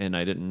loud. And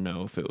I didn't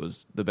know if it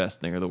was the best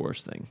thing or the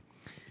worst thing.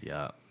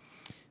 Yeah.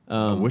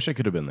 I wish I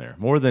could have been there.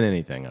 More than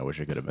anything, I wish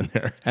I could have been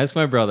there. Ask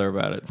my brother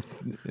about it.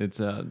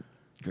 It's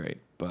great.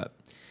 But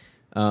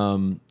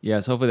yeah,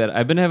 so hopefully that.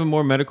 I've been having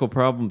more medical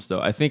problems, though.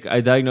 I think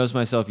I diagnosed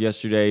myself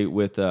yesterday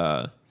with...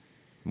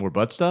 More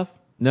butt stuff?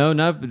 No,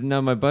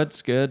 my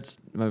butt's good.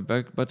 My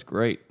butt's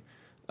great.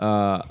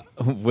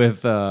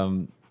 With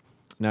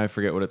now I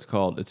forget what it's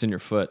called. It's in your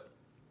foot.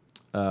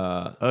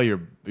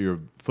 Your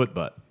foot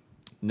butt.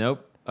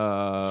 Nope.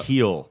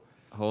 Heel.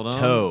 Hold on.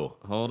 Toe.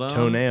 Hold on.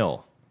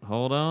 Toenail.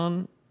 Hold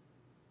on.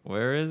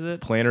 Where is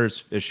it? Plantar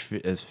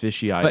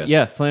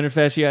fasciitis. Plantar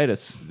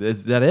fasciitis.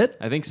 Is that it?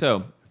 I think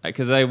so.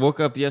 Because I woke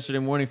up yesterday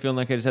morning feeling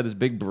like I just had this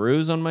big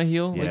bruise on my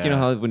heel. Like, you know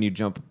how when you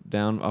jump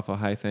down off a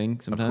high thing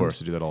sometimes? Of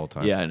course, I do that all the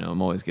time. Yeah, I know.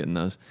 I'm always getting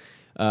those.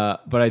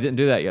 But I didn't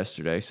do that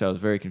yesterday, so I was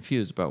very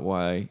confused about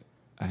why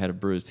I had a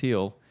bruised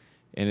heel.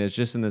 And it's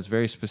just in this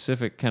very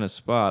specific kind of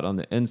spot on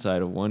the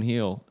inside of one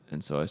heel.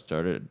 And so I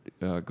started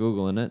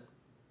Googling it,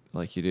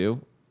 like you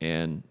do,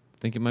 and I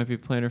think it might be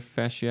plantar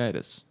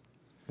fasciitis.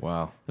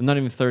 Wow. I'm not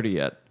even 30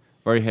 yet.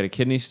 I've already had a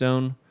kidney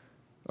stone,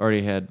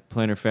 already had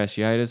plantar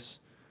fasciitis,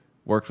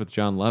 worked with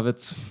John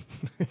Lovitz.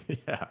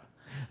 Yeah.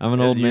 I'm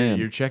an old man.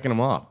 You're checking them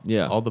off.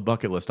 Yeah. All the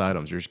bucket list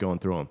items. You're just going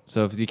through them.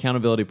 So if the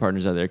accountability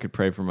partners out there could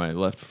pray for my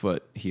left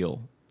foot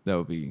heel, that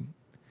would be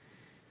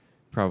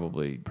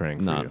probably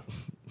Praying not. for you.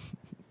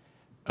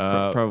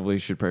 Probably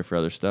should pray for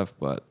other stuff,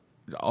 but...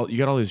 You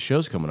got all these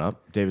shows coming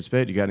up. David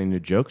Spade, you got any new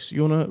jokes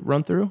you want to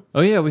run through?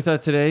 Oh, yeah, we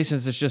thought today,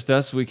 since it's just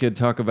us, we could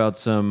talk about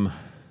some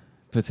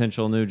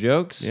potential new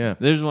jokes. Yeah.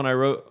 There's one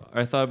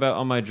I thought about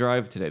on my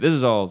drive today. This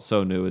is all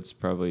so new, it's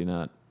probably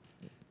not...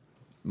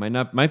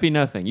 Might be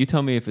nothing. You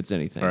tell me if it's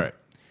anything. All right.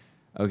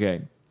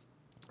 Okay.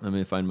 Let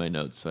me find my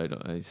notes. So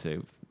I say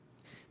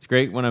it's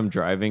great when I'm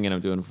driving and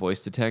I'm doing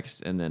voice to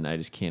text, and then I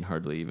just can't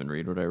hardly even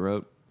read what I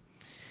wrote.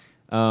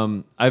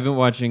 I've been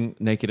watching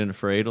Naked and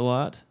Afraid a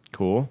lot,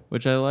 Cool.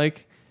 which I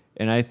like,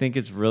 and I think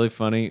it's really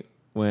funny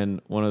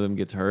when one of them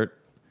gets hurt,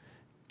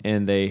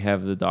 and they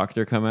have the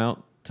doctor come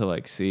out to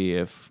like see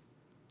if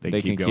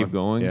they can keep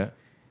going. Yeah.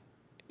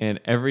 And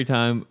every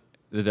time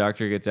the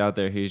doctor gets out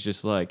there, he's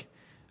just like,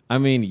 I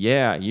mean,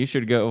 yeah, you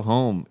should go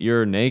home.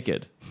 You're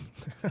naked.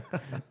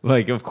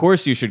 Like, of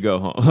course you should go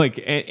home.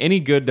 Like, any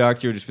good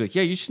doctor would just be like,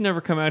 yeah, you should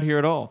never come out here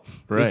at all.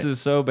 Right. This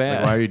is so bad.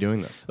 Like, why are you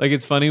doing this? Like,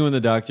 it's funny when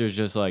the doctor's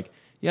just like,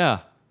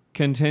 yeah,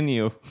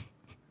 continue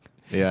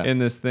Yeah. in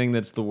this thing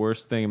that's the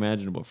worst thing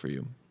imaginable for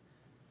you.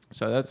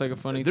 So that's like a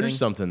funny thing. There's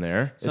something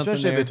there. Something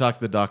Especially if there. they talk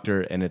to the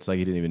doctor and it's like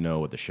he didn't even know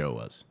what the show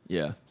was.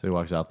 Yeah. So he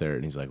walks out there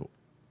and he's like,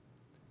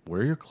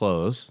 where are your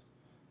clothes?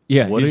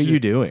 Yeah. What are you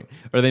doing?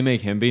 Or they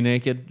make him be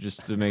naked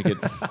just to make it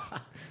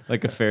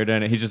like a fair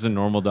dynamic. He's just a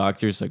normal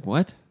doctor. He's like,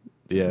 what?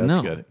 Yeah, that's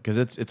No. good. Because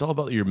it's all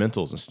about your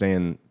mentals and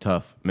staying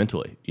tough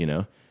mentally, you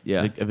know?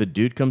 Yeah. Like if a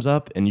dude comes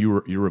up and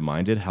you're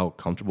reminded how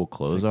comfortable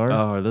clothes are, Oh,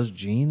 are those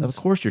jeans? of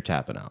course you're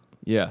tapping out.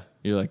 Yeah.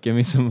 You're like, give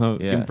me some,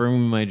 Yeah. bring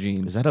me my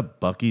jeans. Is that a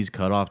Bucky's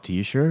cutoff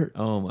t-shirt?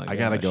 Oh my gosh. I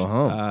gotta go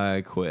home.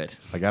 I quit.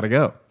 I gotta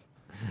go.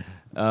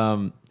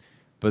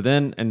 But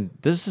then, and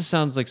this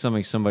sounds like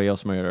something somebody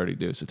else might already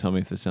do, so tell me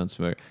if this sounds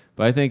familiar.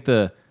 But I think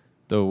the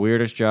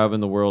weirdest job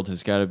in the world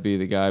has got to be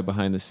the guy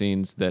behind the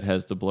scenes that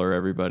has to blur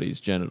everybody's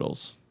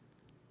genitals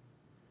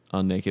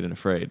on Naked and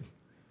Afraid.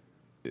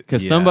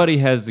 Because Yeah. somebody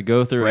has to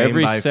go through Frame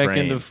every by second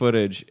frame. of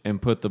footage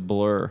and put the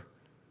blur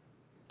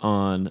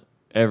on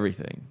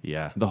everything.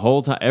 Yeah, The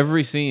whole time,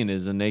 every scene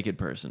is a naked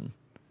person.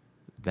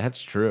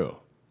 that's true.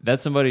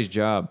 That's somebody's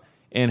job.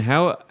 And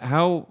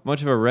how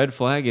much of a red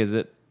flag is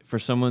it for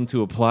someone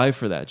to apply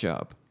for that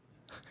job?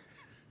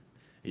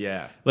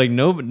 Yeah. Like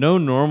no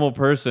normal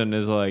person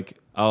is like,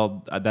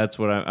 that's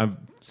what I'm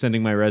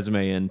sending my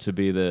resume in to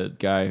be the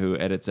guy who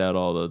edits out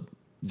all the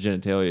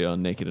genitalia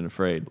on Naked and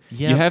Afraid.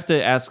 Yeah. You have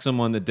to ask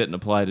someone that didn't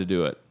apply to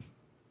do it.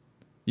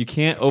 You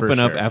can't open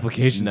up sure.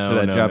 applications No, for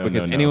that no, job no,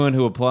 because no. anyone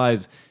who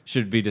applies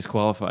should be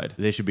disqualified.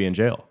 They should be in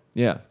jail.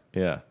 Yeah.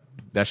 Yeah.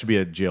 That should be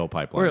a jail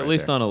pipeline. Or at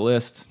least on a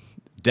list.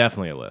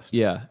 Definitely a list.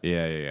 Yeah.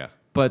 Yeah.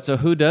 But so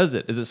who does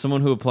it? Is it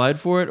someone who applied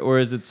for it, or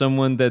is it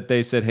someone that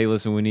they said, "Hey,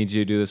 listen, we need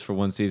you to do this for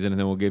one season, and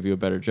then we'll give you a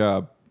better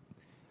job"?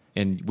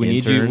 And we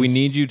Interns?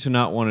 need you to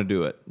not want to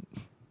do it.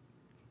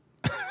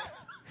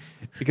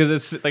 Because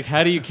it's like,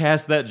 how do you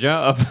cast that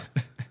job?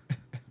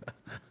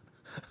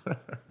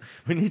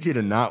 We need you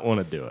to not want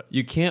to do it.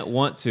 You can't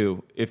want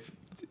to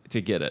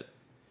to get it.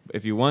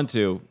 If you want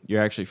to,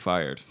 you're actually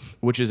fired.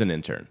 Which is an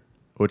intern.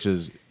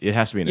 It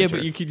has to be an Yeah,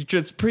 intern. but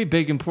it's a pretty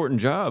big, important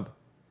job.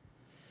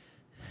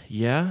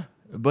 Yeah,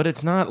 but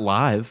it's not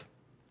live.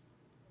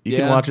 You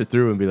can watch it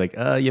through and be like,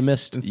 you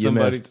missed. You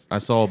somebody- missed. I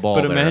saw a ball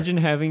But there. imagine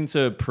having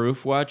to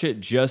proof watch it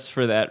just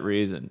for that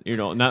reason. You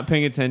know, not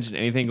paying attention to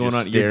anything going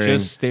Just on. You're staring.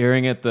 just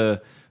staring at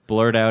the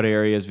blurred out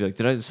areas. Be like,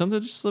 did something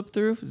just slip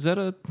through? Is that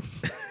a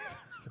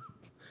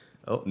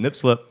Oh, nip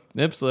slip.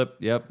 nip slip?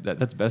 Yep,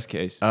 that's best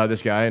case.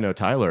 This guy I know,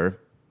 Tyler,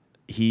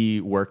 he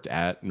worked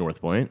at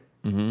North Point.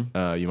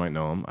 Mm-hmm. You might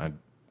know him.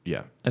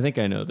 Yeah. I think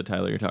I know the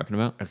Tyler you're talking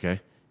about. Okay.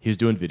 He was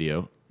doing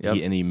video. Yep.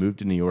 He moved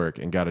to New York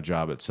and got a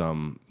job at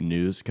some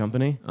news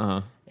company.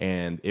 Uh-huh.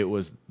 And it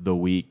was the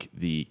week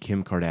the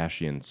Kim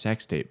Kardashian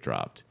sex tape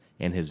dropped.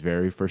 And his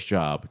very first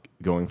job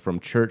going from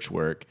church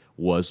work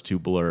was to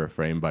blur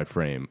frame by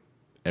frame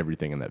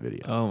everything in that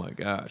video. Oh my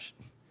gosh.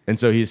 And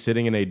so he's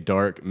sitting in a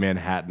dark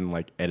Manhattan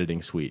like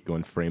editing suite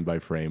going frame by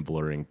frame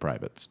blurring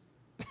privates.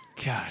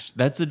 Gosh,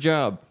 that's a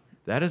job.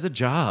 That is a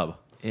job.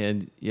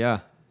 And yeah,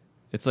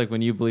 it's like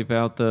when you bleep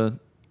out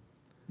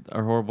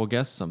our horrible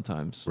guests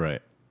sometimes.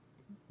 Right.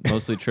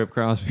 Mostly Trip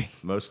Crosby.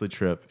 Mostly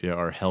Trip, yeah,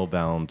 our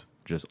hellbound,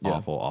 just Yeah.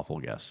 awful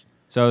guests.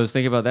 So I was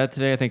thinking about that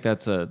today. I think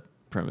that's a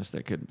premise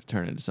that could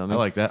turn into something. I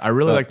like that. I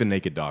really But- like the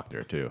Naked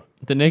Doctor too.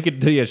 The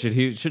naked, yeah,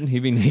 shouldn't he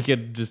be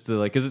naked just to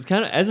like, because it's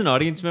kind of, as an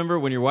audience member,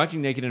 when you're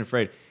watching Naked and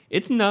Afraid,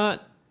 it's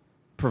not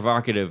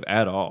provocative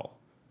at all.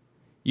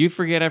 You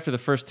forget after the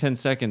first 10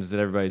 seconds that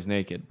everybody's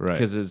naked. Right.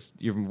 Because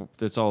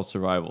it's all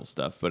survival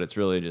stuff, but it's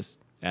really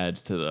just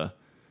adds to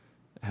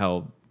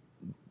how,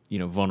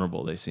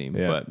 vulnerable they seem.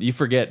 Yeah. But you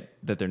forget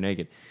that they're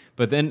naked.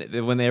 But then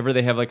whenever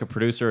they have like a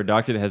producer or a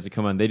doctor that has to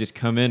come on, they just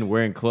come in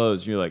wearing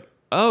clothes. And you're like,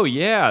 oh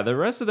yeah, the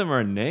rest of them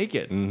are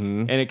naked.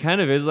 Mm-hmm. And it kind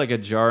of is like a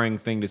jarring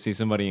thing to see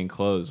somebody in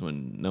clothes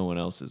when no one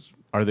else is.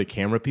 Are the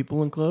camera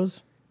people in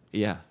clothes?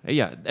 Yeah.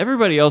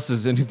 Everybody else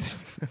is in.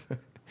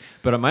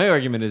 But my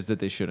argument is that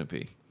they shouldn't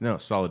be. No,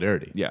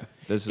 solidarity. Yeah.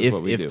 This is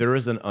what we do. If there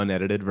is an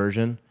unedited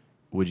version,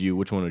 which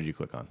one would you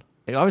click on?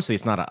 Obviously,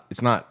 it's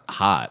not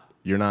hot.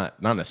 You're not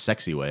in a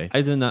sexy way.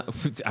 I do not.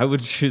 I would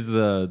choose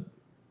the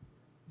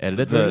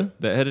Edited version?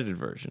 the edited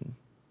version.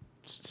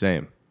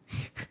 Same.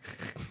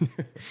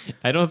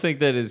 I don't think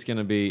that is going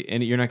to be,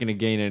 and you're not going to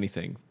gain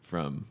anything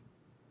from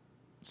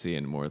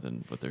seeing more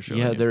than what they're showing.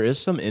 Yeah, you. there is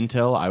some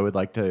intel I would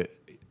like to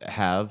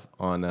have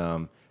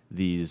on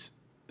these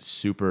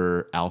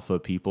super alpha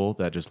people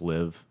that just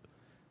live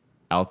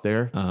out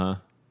there,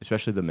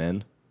 especially the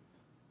men.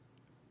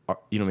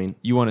 You know what I mean?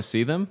 You want to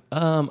see them?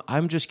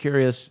 I'm just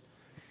curious.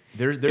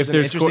 There's If an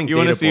interesting you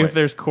want to data see if point.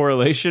 there's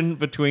correlation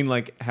between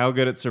like how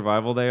good at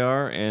survival they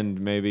are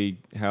and maybe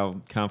how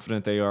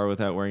confident they are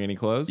without wearing any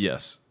clothes.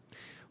 Yes.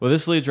 Well,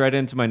 this leads right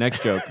into my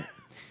next joke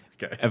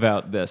Okay.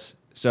 about this.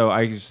 So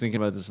I was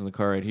thinking about this in the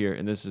car right here,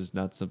 and this is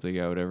not something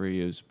I would ever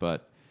use,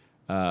 but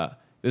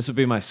this would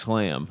be my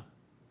slam.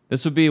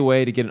 This would be a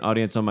way to get an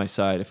audience on my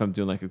side if I'm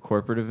doing like a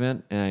corporate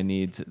event and I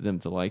need them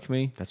to like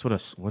me. That's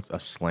what's a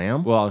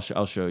slam? Well,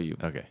 I'll show you.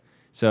 Okay.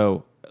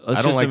 So let's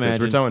I don't just like imagine. this.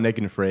 We're talking about Naked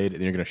and Afraid,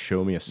 and you're going to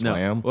show me a No.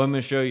 slam? Well, I'm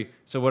going to show you.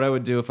 So what I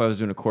would do if I was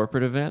doing a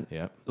corporate event,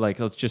 Yeah. like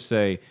let's just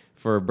say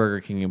for Burger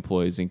King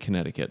employees in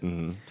Connecticut,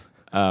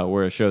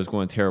 where a show is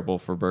going terrible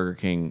for Burger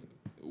King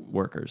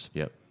workers.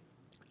 Yep.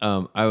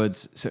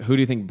 So who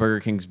do you think Burger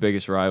King's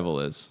biggest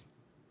rival is?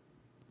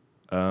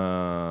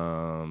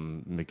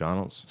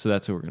 McDonald's. So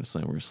that's who we're going to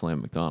slam. We're going to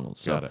slam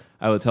McDonald's. So Got it.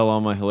 I would tell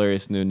all my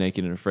hilarious new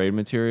Naked and Afraid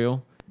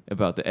material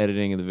about the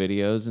editing of the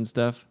videos and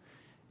stuff.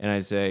 And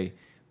I'd say,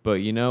 but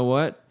you know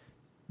what?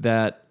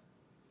 That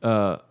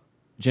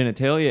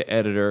genitalia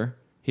editor,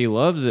 he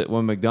loves it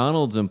when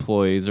McDonald's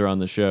employees are on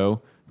the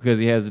show because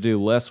he has to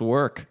do less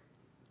work.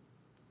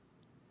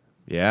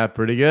 Yeah,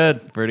 pretty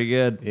good. Pretty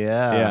good.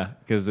 Yeah. Yeah,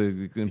 because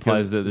it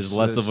implies that there's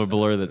less of a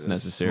blur that's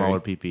necessary. Smaller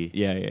PP.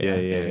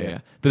 Yeah.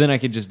 But then I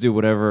could just do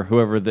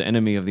whoever the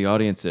enemy of the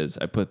audience is,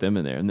 I put them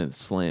in there and then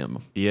slam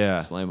 'em. Yeah.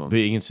 Slam 'em. But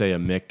you can say a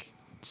Mick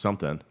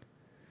something.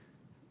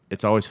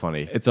 It's always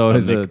funny. It's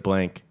always a Mick a-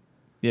 blank.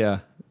 Yeah.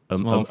 A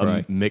Small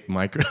fry. Mick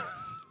micro.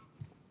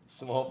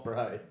 Small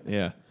fry.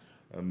 Yeah.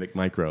 A Mick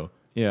micro.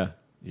 Yeah.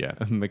 Yeah.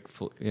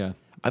 Yeah.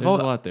 I've There's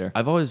a lot there.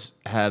 I've always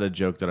had a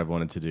joke that I've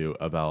wanted to do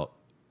about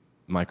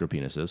micro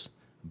penises,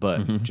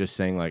 but Mm-hmm. just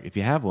saying like if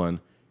you have one,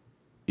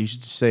 you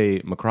should say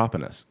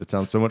Macroponus. It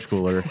sounds so much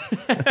cooler.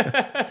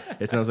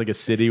 It sounds like a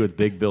city with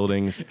big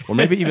buildings, or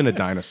maybe even a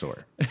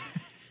dinosaur.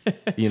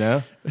 You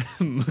know,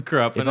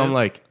 Macroponus. if I'm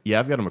like, yeah,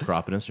 I've got a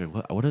Macroponus, or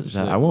what is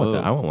that? like, I want whoa.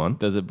 that. I want one.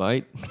 Does it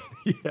bite?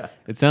 Yeah,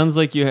 It sounds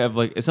like you have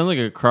it sounds like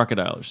a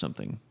crocodile or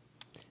something.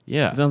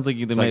 yeah. It sounds like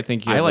they It's might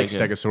think you I have like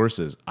like a-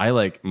 stegosauruses. I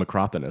like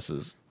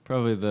Macroponuses.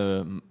 Probably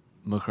the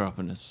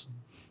Macroponus.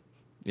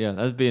 Yeah,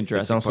 that'd be in It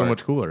Jurassic sounds so Park.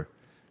 much cooler.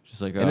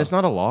 Just like, And it's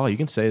not a law. You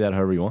can say that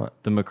however you want.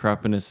 the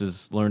Macroponus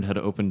has learned how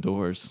to open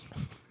doors.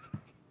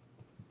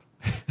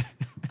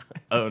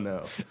 Oh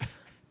no.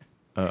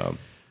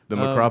 The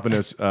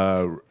Macroponus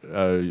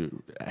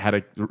had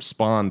a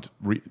spawned.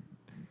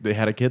 They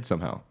had a kid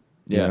somehow.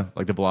 You Yeah. know?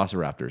 Like the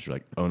Velociraptors were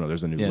like, oh no,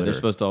 there's a new Yeah, litter. they're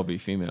supposed to all be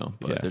female,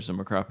 but Yeah. there's a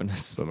Macroponus.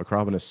 So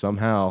Macroponus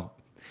somehow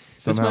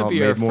This might be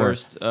made our more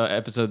first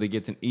episode that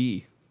gets an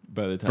E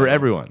by the time. for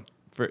everyone.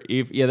 For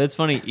E, yeah, that's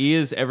funny. E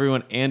is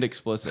everyone and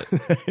explicit.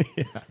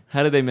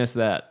 How did they miss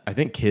that? I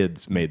think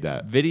kids made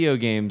that. Video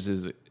games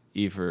is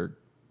E for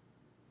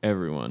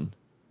everyone.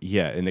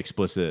 Yeah, and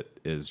explicit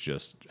is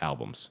just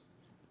albums.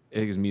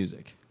 It is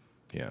music.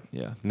 Yeah.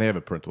 Yeah. And they have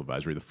a parental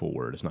advisory, the full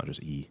word. It's not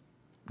just E.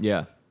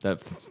 Yeah,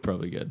 that's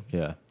probably good.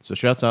 Yeah. So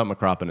shouts out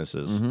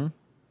Macroponuses. Mm-hmm.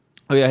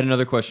 Oh yeah, I had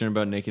another question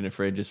about Naked and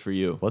Afraid just for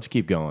you. Let's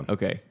keep going.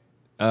 Okay.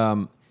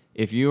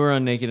 If you were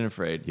on Naked and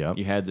Afraid, Yep.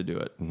 you had to do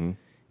it. Mm-hmm.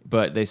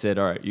 But they said,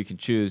 all right, you can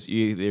choose.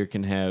 You either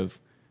can have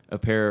a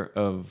pair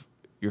of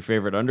your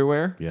favorite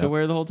underwear Yep. to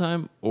wear the whole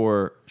time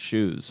or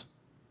shoes.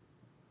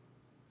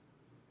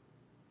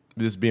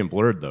 This is being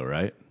blurred though,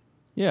 right?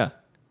 Yeah.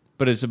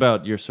 But it's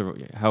about your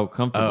how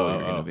comfortable you're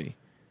going oh. to be.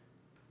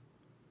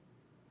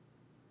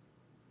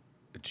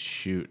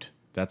 Shoot.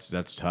 That's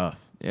tough.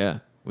 Yeah.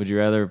 Would you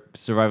rather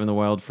survive in the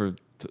wild for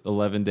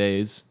 11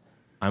 days?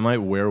 I might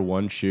wear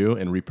one shoe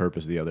and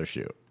repurpose the other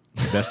shoe.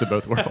 Best of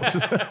both worlds.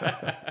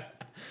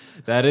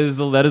 That is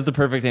the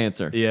perfect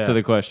answer Yeah. to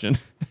the question.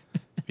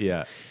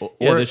 Yeah.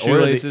 Yeah, the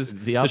shoelaces, the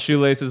the opposite.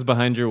 shoelaces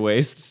behind your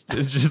waist.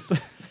 It's just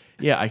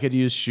Yeah, I could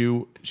use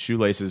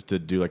shoelaces to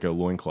do like a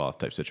loincloth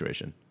type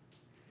situation.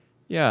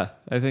 yeah.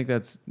 I think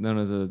that's known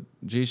as a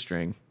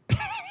G-string.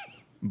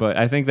 But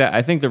I think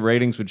the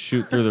ratings would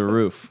shoot through the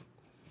roof.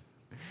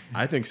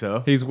 I think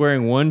so. He's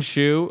wearing one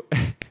shoe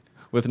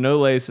with no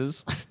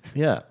laces.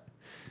 Yeah.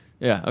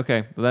 Yeah.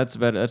 Okay. Well, that's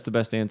the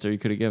best answer you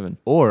could have given.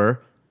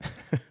 Or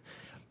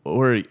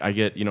I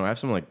get, I have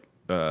some like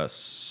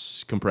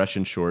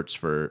compression shorts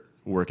for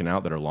working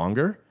out that are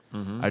longer.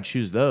 Mm-hmm. I'd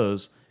choose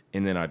those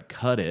and then I'd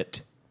cut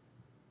it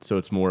so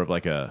it's more of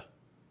like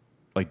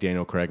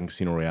Daniel Craig in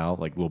Casino Royale,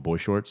 like little boy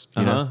shorts.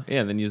 You know? Yeah.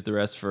 And then use the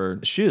rest for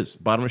Shoes,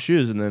 bottom of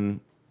shoes, and then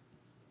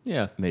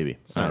yeah. maybe.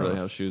 It's not really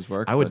how shoes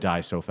work. I would but-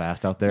 die so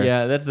fast out there.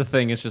 Yeah, that's the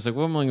thing. It's just like,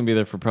 well, I'm only gonna be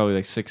there for probably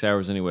like 6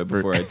 hours anyway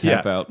before I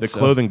tap out. The so-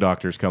 clothing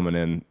doctor's coming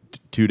in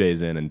 2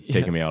 days in and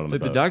taking me out on It's the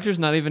like boat. the doctor's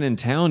not even in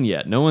town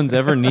yet. No one's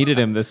ever needed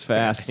him this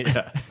fast.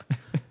 Yeah.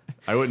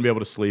 I wouldn't be able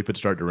to sleep. It'd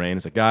start to rain.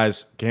 It's like,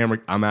 guys, camera,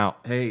 I'm out.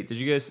 Hey, did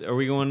you guys? Are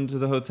we going to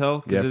the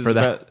hotel? 'Cause Yeah, it's for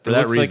that- about- for it that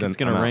looks like reason, it's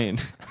gonna I'm out. rain.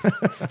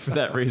 For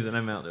that reason,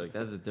 I'm out. They're like,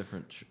 that's a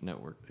different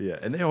network. Yeah,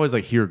 and they always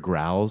like hear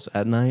growls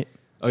at night.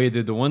 Oh yeah,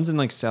 dude, the ones in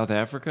like South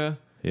Africa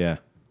Yeah.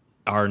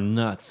 are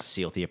nuts.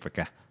 South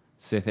Africa.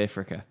 South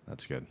Africa.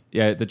 That's good.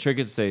 Yeah, the trick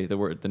is to say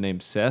the name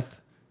Seth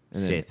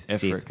and then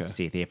Africa.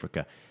 South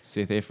Africa.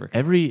 South Africa.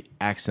 Every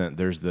accent,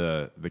 there's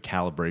the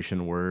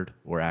calibration word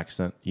or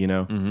accent,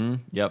 Mm-hmm.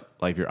 Yep.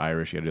 Like if you're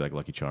Irish, you gotta do like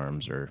Lucky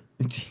Charms or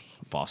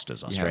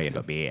Foster's Australian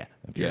to. beer.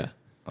 If you're Yeah.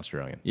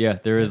 Australian. Yeah,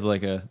 there is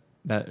like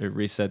that it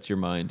resets your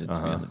mind into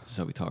man, this is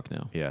how we talk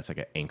now. Yeah, it's like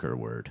an anchor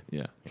word.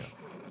 Yeah.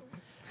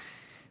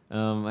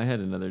 I had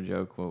another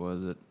joke. What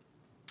was it?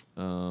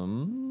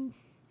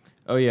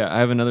 Oh yeah, I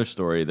have another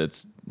story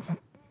that's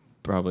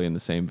probably in the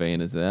same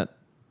vein as that.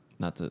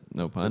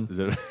 No pun. Is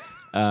it?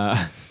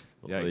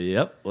 Yikes.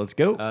 Yep. Let's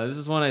go. This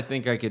is one I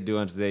think I could do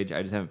on stage.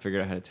 I just haven't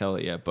figured out how to tell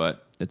it yet,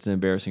 but it's an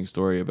embarrassing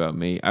story about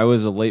me. I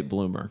was a late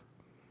bloomer,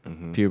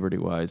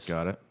 puberty-wise.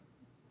 Got it.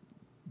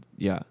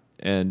 Yeah,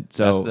 and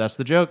so That's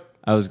the joke.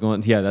 I was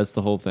going. Yeah, that's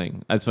the whole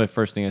thing. That's my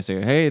first thing I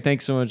say. Hey,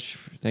 thanks so much.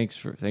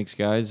 Thanks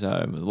guys.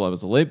 I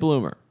was a late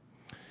bloomer.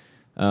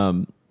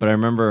 But I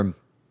remember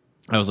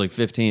I was like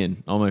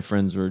 15. All my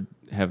friends were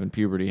having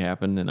puberty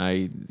happen, and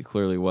I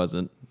clearly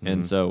wasn't.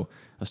 And so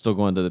I was still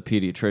going to the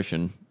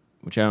pediatrician,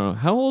 which I don't know.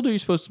 How old are you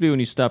supposed to be when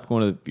you stop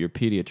going to your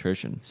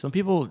pediatrician? Some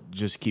people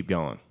just keep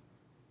going,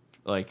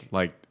 Like,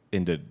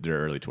 into their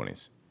early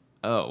 20s.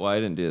 oh, well, I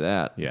didn't do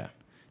that. Yeah,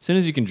 As soon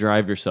as you can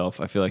drive yourself,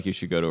 I feel like you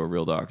should go to a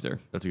real doctor.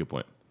 that's a good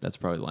point. That's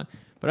probably the line.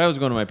 But I was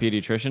going to my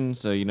pediatrician,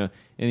 so and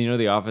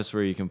the office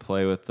where you can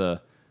play with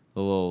the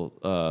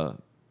little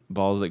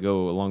balls that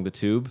go along the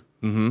tube.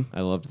 Mm-hmm.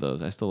 I loved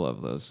those. I still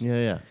love those.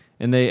 Yeah.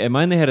 And at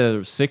mine they had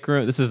a sick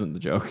room. This isn't the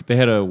joke. They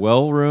had a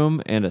well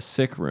room and a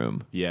sick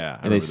room. Yeah, I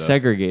And they remember those.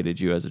 segregated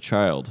you as a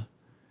child.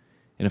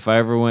 And if I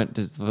ever went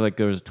to like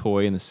there was a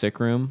toy in the sick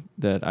room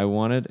that I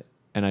wanted,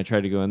 and I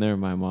tried to go in there,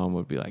 my mom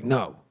would be like,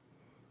 "No,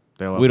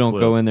 They'll have we the don't flu.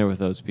 go in there with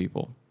those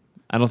people."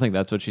 I don't think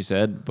that's what she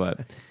said, but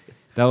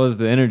that was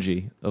the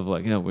energy of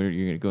like, you're going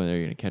to go in there,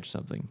 you're going to catch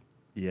something.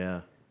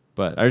 Yeah.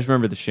 But I just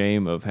remember the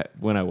shame of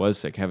when I was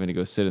sick, having to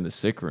go sit in the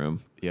sick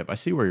room. Yep. I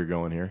see where you're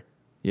going here.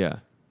 Yeah.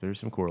 There's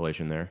some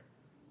correlation there.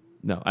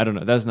 No, I don't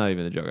know. That's not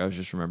even the joke. I was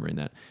just remembering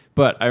that.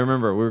 But I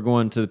remember we were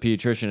going to the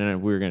pediatrician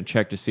and we were going to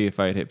check to see if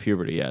I had hit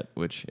puberty yet,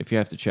 which if you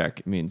have to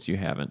check, it means you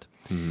haven't.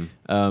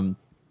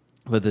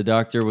 But the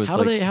doctor was How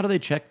do they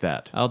check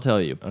that? I'll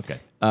tell you. Okay.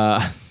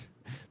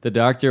 The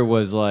doctor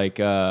was like,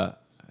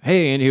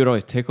 hey, and he would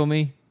always tickle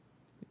me.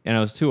 And I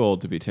was too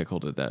old to be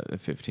tickled at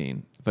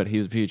 15. But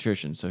he's a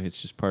pediatrician, so it's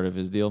just part of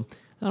his deal.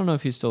 I don't know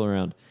if he's still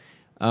around.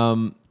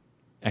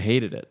 I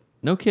hated it.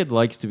 No kid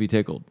likes to be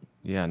tickled.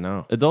 Yeah.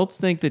 No. Adults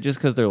think that just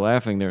because they're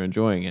laughing, they're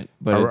enjoying it.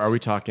 But Are, it's- are we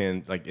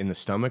talking like in the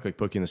stomach, like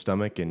poking the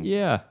stomach and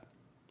Yeah.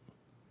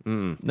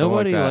 don't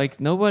Nobody like that.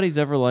 nobody's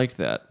ever liked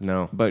that.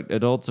 No. But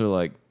adults are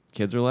like,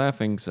 kids are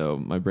laughing, so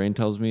my brain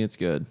tells me it's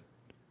good.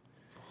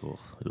 So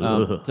he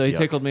Yuck.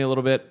 tickled me a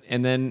little bit,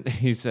 and then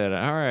he said,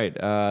 "All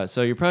right,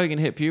 so you're probably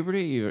gonna hit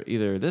puberty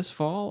either this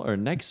fall or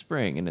next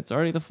spring, and it's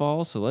already the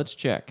fall, so let's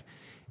check."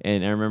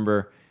 And I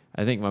remember,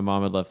 I think my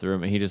mom had left the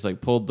room, and he just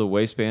like pulled the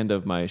waistband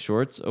of my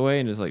shorts away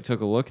and just like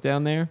took a look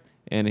down there,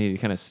 and he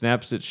kind of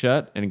snaps it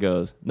shut and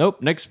goes,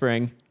 "Nope, next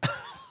spring."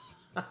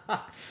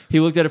 He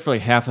looked at it for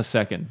like half a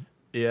second.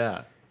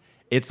 Yeah.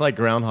 It's like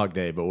Groundhog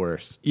Day, but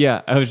worse.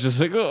 Yeah, I was just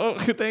like, "Oh,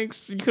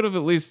 thanks. You could have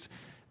at least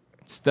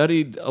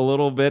studied a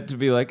little bit to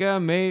be like,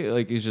 may."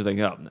 Like he's just like,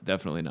 "Oh,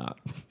 definitely not."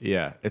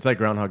 Yeah. It's like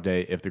Groundhog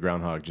Day if the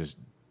groundhog just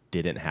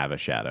didn't have a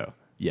shadow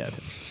yet.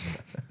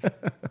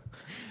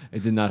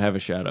 It did not have a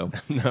shadow.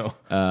 No.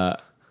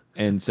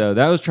 And so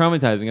that was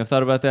traumatizing. I've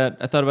thought about that.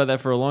 I thought about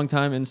that for a long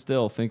time, and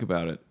still think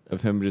about it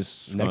of him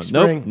just Next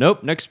going, spring.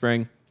 Nope, next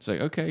spring. It's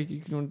like, okay, you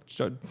can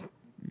start.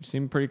 You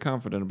seem pretty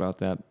confident about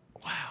that.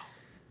 Wow.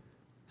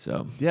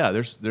 So Yeah,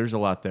 there's a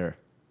lot there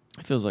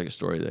it feels like a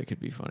story that could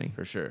be funny.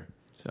 for sure.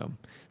 So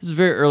this is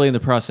very early in the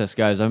process,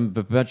 guys. I'm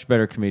a much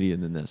better comedian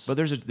than this. But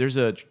there's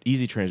a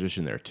easy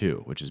transition there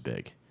too, which is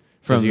big.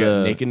 From From you got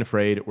the- Naked and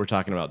Afraid, we're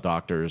talking about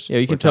doctors. yeah,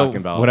 you can we're tell talking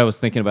about what I was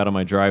thinking about on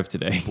my drive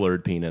today.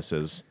 blurred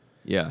penises.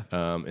 Yeah.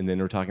 And then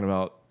we're talking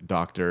about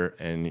doctor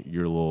and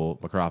your little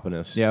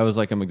macroponus. Yeah, I was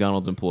like a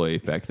McDonald's employee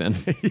back then.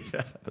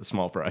 Yeah, a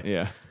small fry.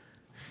 Yeah.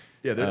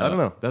 Yeah, I don't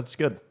know. That's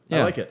good. yeah.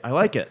 I like it. I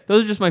like it.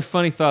 Those are just my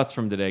funny thoughts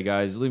from today,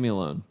 guys. Leave me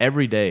alone.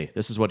 Every day,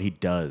 this is what he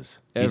does.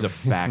 He's a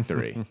Every-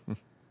 factory.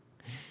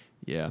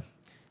 Yeah. I'm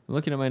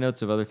looking at my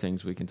notes of other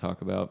things we can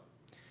talk about.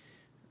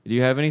 Do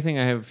you have anything?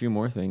 I have a few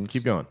more things.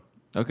 Keep going.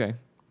 Okay.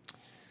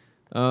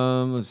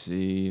 Let's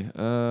see.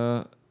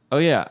 Oh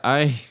yeah,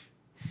 I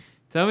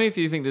tell me if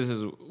you think this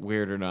is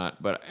weird or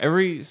not. But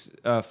every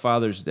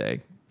Father's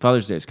Day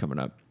is coming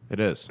up. It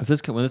is. If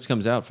this when this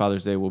comes out,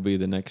 Father's Day will be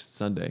the next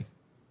Sunday.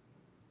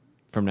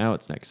 From now,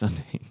 it's next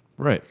Sunday.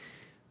 Right.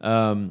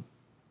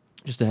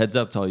 Just a heads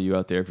up to all you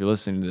out there, if you're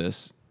listening to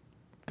this,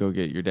 go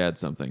get your dad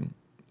something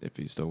if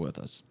he's still with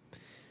us.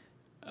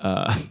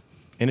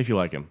 And if you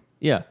like him,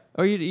 Yeah.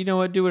 Or you know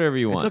what? Do whatever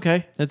you want. it's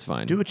okay. That's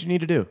fine. Do what you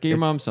need to do. Get your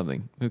mom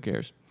something. Who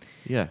cares?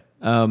 Yeah.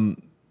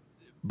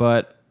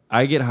 But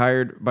I get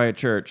hired by a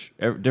church,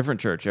 different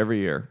church every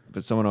year.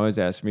 But someone always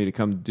asks me to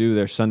come do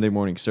their Sunday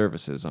morning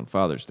services on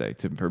Father's Day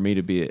for me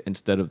to be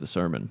instead of the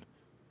sermon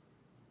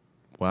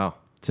Wow.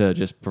 to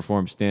just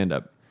perform stand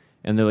up.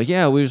 And they're like,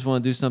 yeah, we just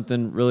want to do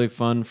something really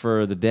fun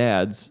for the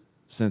dads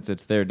since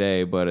it's their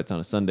day, but it's on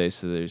a Sunday,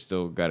 so they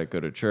still got to go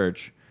to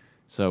church.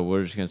 So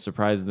we're just going to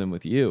surprise them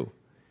with you.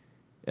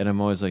 And I'm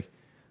always like,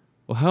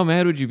 well, how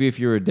mad would you be if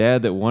you were a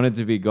dad that wanted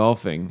to be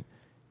golfing,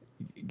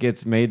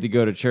 gets made to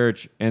go to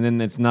church, and then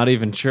it's not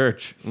even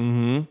church?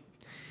 Mm-hmm.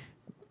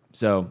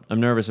 So I'm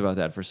nervous about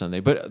that for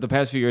Sunday. But the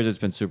past few years, it's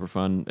been super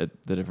fun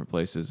at the different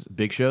places.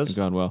 Big It's shows?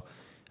 gone well.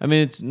 I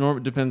mean,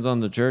 it depends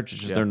on the church.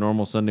 It's just Yeah. their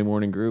normal Sunday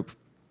morning group.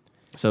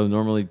 So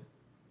normally,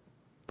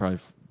 probably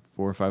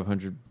 400 or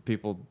 500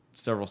 people,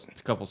 a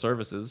couple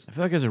services. I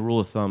feel like as a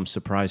rule of thumb,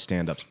 surprise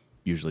stand-up's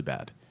usually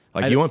bad.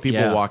 Like I you d- want people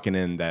yeah. walking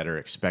in that are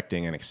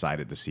expecting and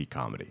excited to see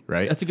comedy,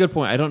 right? That's a good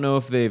point. I don't know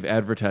if they've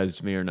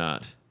advertised me or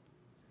not,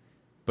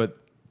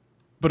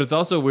 but it's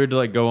also weird to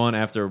like go on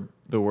after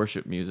the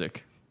worship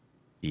music,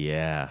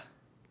 Yeah.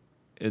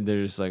 and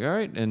they're just like, all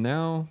right, and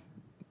now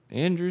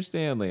Andrew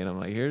Stanley, and I'm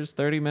like, here's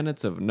 30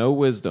 minutes of no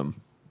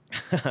wisdom.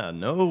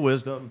 No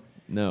wisdom.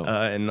 No.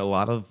 And a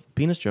lot of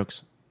penis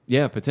jokes.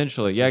 Yeah,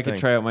 potentially. That's Yeah, the I could thing.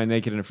 try out my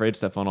Naked and Afraid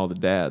stuff on all the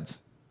dads.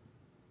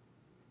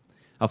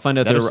 I'll find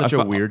out That is the- such a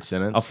I'll- weird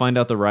sentence. I'll find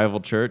out the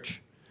rival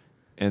church,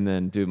 and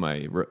then do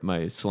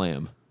my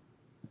slam.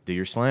 Do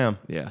your slam.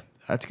 Yeah,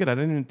 That's good. I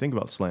didn't even think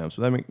about slams,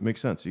 but that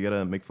makes sense. You got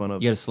to make fun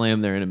of you got to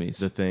slam their enemies.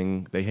 the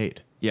thing they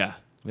hate. Yeah.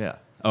 Yeah.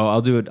 Oh,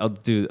 I'll do it.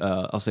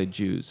 I'll say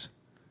Jews.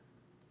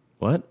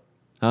 What?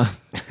 Huh?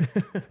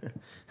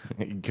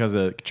 Because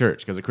of church,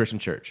 because of Christian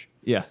church.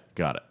 Yeah.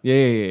 Got it.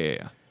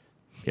 Yeah.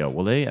 Yeah,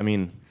 well,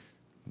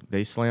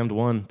 they slammed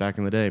one back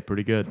in the day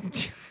pretty good.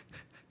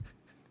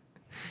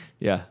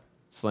 Yeah.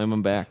 Slam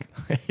them back.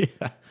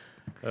 Yeah.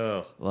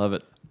 Oh. Love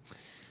it.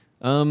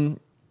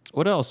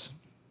 What else?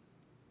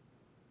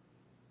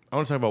 I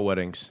want to talk about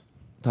weddings.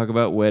 Talk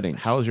about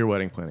weddings. How is your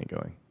wedding planning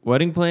going?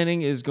 Wedding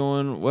planning is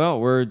going well.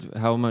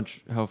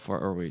 How far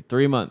are we?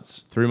 3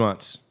 months. 3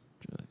 months.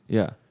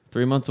 Yeah.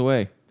 3 months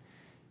away.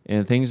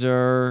 And things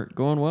are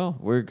going well.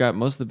 We've got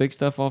most of the big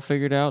stuff all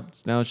figured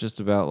out. Now it's just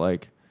about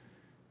like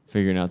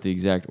figuring out the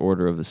exact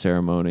order of the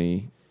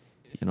ceremony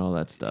and all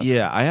that stuff.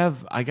 Yeah,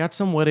 I got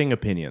some wedding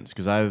opinions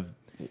because I've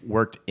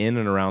worked in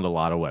and around a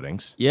lot of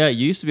weddings. Yeah,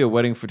 you used to be a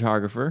wedding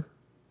photographer,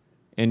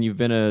 and you've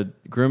been a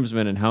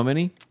groomsman in how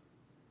many?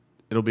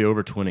 It'll be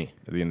over 20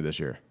 at the end of this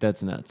year.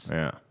 That's nuts.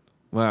 Yeah.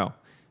 Wow.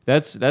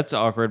 That's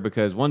awkward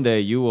because one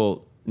day you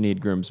will need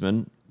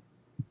groomsmen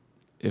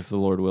if the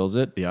Lord wills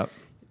it. Yep.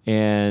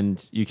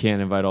 And you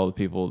can't invite all the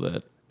people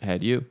that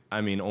had you.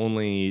 I mean,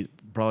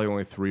 probably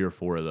only 3 or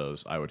 4 of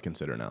those I would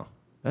consider now.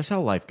 That's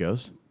how life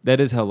goes. That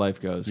is how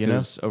life goes. You know?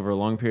 'Cause over a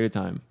long period of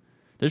time.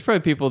 There's probably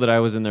people that I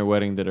was in their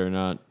wedding that are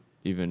not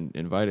even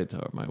invited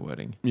to my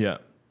wedding. Yeah.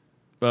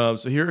 So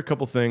here are a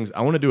couple things.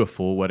 I want to do a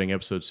full wedding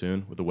episode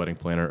soon with a wedding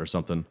planner or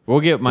something.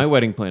 We'll get my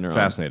wedding planner on.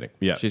 Fascinating.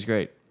 Yeah. She's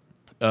great.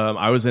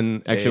 I was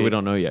in. Actually, we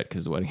don't know yet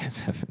because the wedding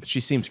hasn't happened. She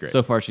seems great.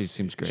 So far, she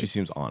seems great. She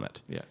seems on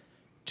it. Yeah.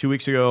 2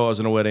 weeks ago, I was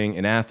in a wedding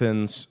in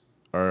Athens.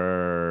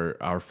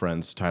 Our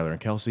friends Tyler and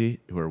Kelsey,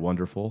 who are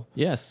wonderful.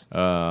 Yes. It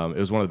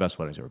was one of the best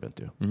weddings I've ever been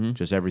to. Mm-hmm.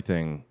 Just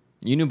everything.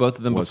 You knew both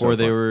of them Was before so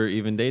they fun. were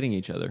even dating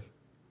each other.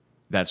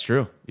 That's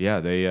true. Yeah,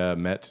 they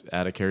met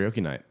at a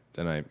karaoke night,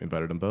 and I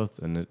invited them both,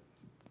 and it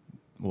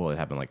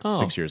happened like Oh.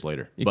 6 years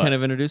later. You But, kind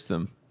of introduced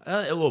them.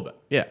 a little bit.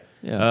 Yeah.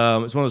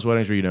 Yeah. It's one of those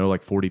weddings where you know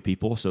like 40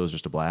 people, so it was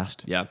just a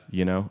blast. Yeah.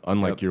 You know,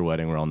 unlike Yep. your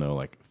wedding where I'll know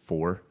like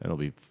 4, and it'll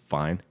be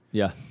fine.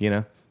 Yeah. You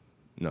know,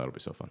 no, it'll be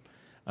so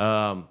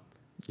fun.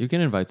 You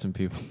can invite some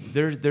people.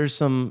 There's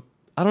some,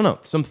 I don't know,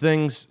 some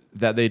things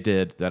that they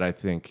did that I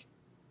think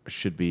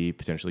should be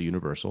potentially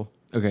universal.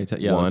 Okay.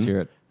 Let's One,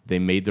 hear it. they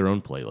made their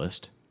own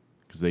playlist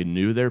because they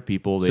knew their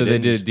people. So they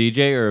didn't did just- a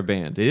DJ or a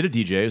band? They did a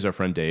DJ. It was our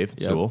friend Dave Yep.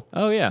 Sewell.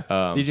 Oh, yeah.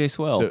 DJ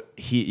Swell. So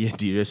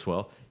DJ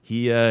Swell.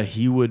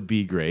 He would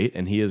be great,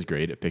 and he is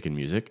great at picking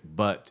music.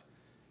 But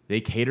they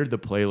catered the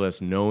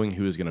playlist knowing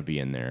who was going to be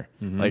in there.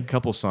 Mm-hmm. Like a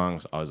couple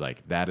songs, I was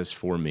like, that is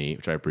for me,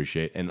 which I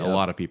appreciate. And a Yep.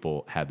 lot of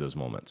people had those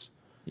moments.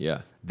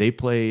 yeah. They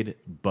played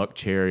Buck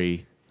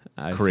Cherry,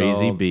 I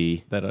Crazy saw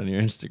Bee, that on your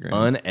Instagram.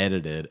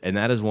 unedited, and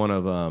that is one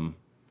of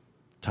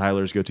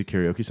Tyler's go-to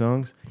karaoke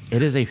songs.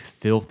 It is a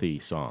filthy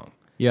song.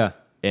 yeah.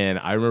 And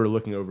I remember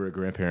looking over at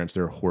grandparents;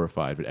 they're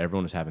horrified, but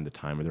everyone was having the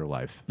time of their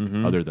life,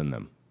 other than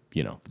them.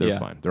 You know, they're Yeah.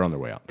 fine. They're on their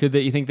way out.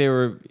 You think they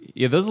were?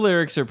 Yeah, those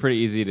lyrics are pretty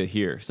easy to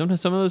hear.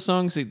 Sometimes some of those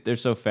songs they're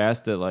so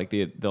fast that like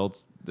the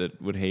adults that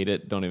would hate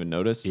it don't even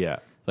notice. Yeah.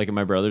 Like at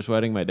my brother's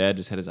wedding, my dad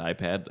just had his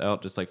iPad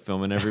out, just like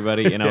filming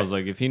everybody, and I was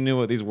like, if he knew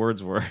what these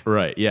words were.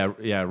 Right. Yeah.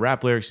 Yeah.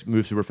 Rap lyrics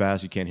move super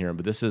fast. You can't hear them,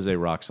 but this is a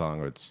rock song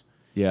where it's,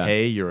 Yeah.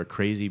 hey, you're a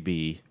crazy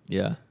bee,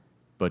 Yeah.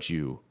 but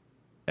you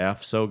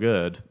F so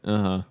good. Uh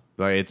huh.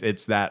 Like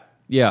it's that.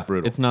 Yeah.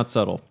 Brutal. It's not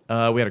subtle. We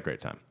had a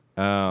great time.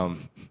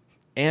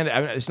 And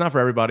it's not for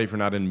everybody if you're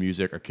not in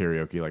music or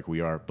karaoke like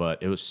we are,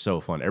 but it was so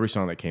fun. Every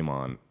song that came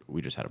on,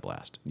 we just had a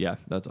blast. Yeah,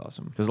 that's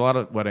awesome. Because a lot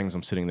of weddings,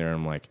 I'm sitting there and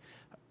I'm like,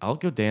 I'll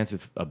go dance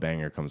if a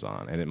banger comes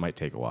on, and it might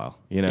take a while,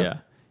 you know? Yeah,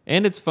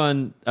 and it's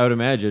fun. I would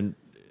imagine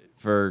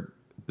for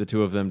the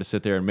two of them to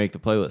sit there and make the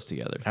playlist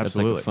together. That's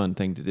Absolutely. like a fun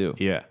thing to do.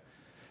 Yeah.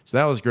 So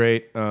that was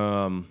great.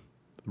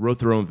 Wrote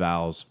their own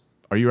vows.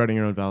 Are you writing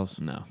your own vows?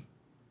 No,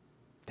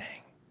 Dang.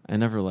 I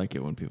never like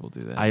it when people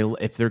do that.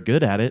 If they're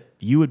good at it,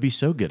 you would be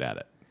so good at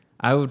it.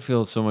 I would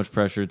feel so much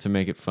pressure to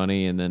make it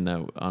funny, and then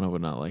Anna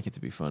would not like it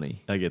to be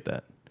funny. I get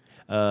that.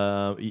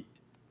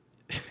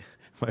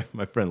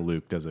 My friend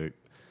Luke does a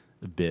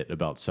bit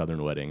about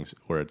Southern weddings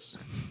where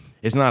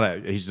he's not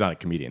a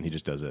comedian. He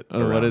just does it.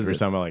 Oh, what is We're it?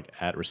 talking about like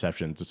at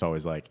receptions. It's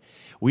always like,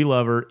 we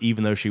love her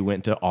even though she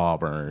went to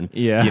Auburn.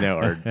 Yeah. You know,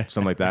 or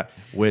something like that.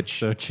 Which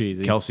So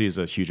cheesy. Kelsey is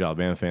a huge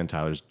Alabama fan.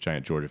 Tyler's a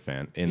giant Georgia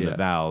fan. In Yeah. the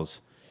vows,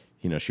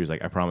 you know, she was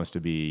like, I promise to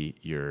be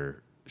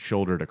your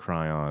shoulder to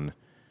cry on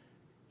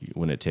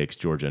when it takes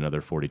Georgia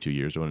another 42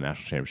 years to win a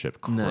national championship.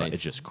 Nice. It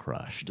just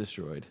crushed.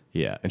 Destroyed.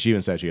 Yeah. And she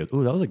even said, she goes,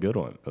 ooh, that was a good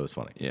one. It was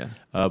funny. Yeah.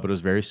 But it was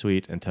very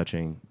sweet and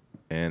touching,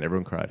 and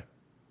everyone cried.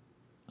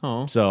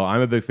 Oh. So I'm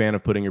a big fan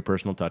of putting your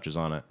personal touches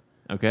on it.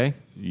 Okay.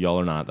 Y'all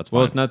are not. That's fine.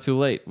 Well, it's not too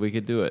late. We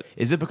could do it.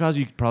 Is it because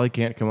you probably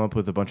can't come up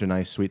with a bunch of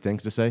nice, sweet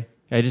things to say?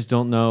 I just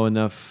don't know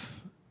enough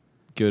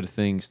good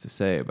things to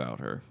say about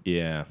her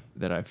Yeah.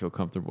 that I feel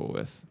comfortable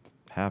with.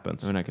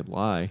 Happens. I mean, I could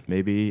lie.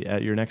 Maybe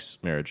at your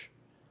next marriage.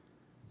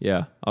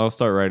 Yeah, I'll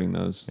start writing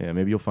those. Yeah,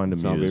 maybe you'll find a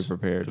So I'll be muse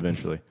prepared.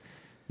 eventually.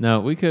 No,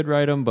 we could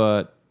write them,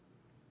 but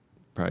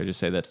probably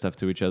just say that stuff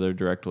to each other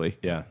directly.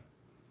 Yeah.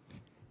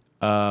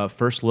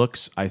 First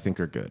looks, I think,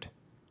 are good.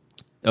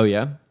 Oh,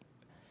 yeah?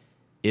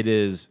 It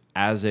is,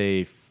 as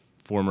a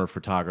former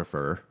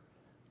photographer,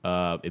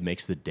 it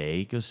makes the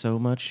day go so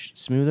much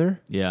smoother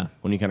Yeah.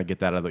 when you kind of get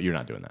that out of the, you're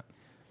not doing that.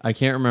 I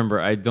can't remember.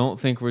 I don't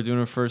think we're doing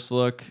a first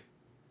look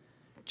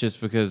just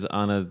because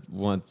Anna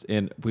wants,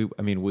 and we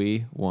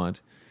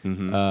want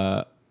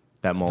That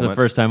for moment. the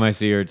first time I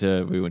see her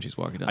to be when she's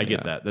walking down I the get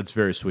aisle. that. That's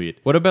very sweet.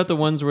 What about the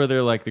ones where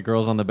they're like the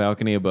girls on the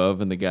balcony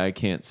above and the guy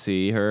can't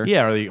see her?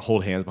 Yeah, or they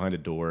hold hands behind a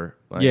door.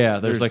 Like, Yeah,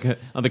 there's like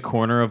on the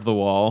corner of the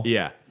wall.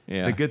 Yeah.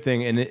 Yeah. The good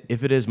thing, and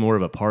if it is more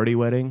of a party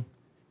wedding,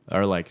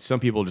 or like some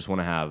people just want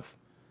to have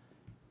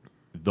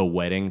the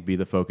wedding be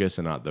the focus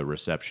and not the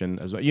reception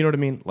as well. You know what I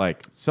mean?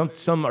 Like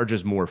some are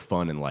just more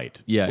fun and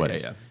light. Yeah, yeah,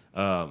 weddings.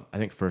 I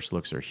think first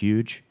looks are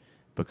huge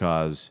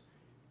because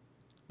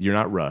you're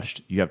not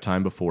rushed. You have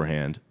time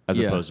beforehand, as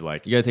Yeah. opposed to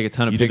like You gotta take a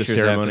ton of you do the pictures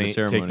after ceremony, the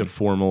ceremony. take the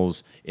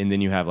formals, and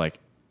then you have like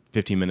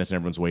 15 minutes and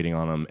everyone's waiting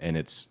on them, and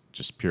it's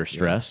just pure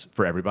stress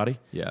for everybody.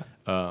 Yeah.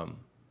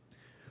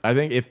 I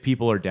think if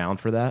people are down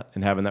for that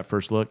and having that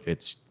first look,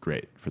 it's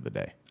great for the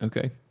day.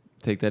 Okay.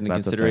 Take that into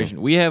That's a consideration.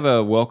 thing. We have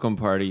a welcome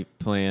party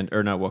planned,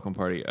 or not welcome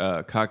party,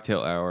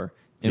 cocktail hour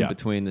in Yeah.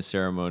 between the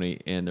ceremony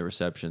and the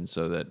reception,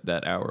 so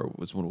that hour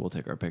was when we'll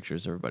take our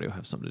pictures. Everybody will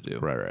have something to do.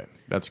 Right.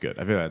 That's good.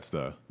 I feel that's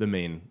the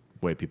main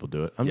way people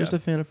do it. I'm Yeah. just a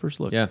fan of first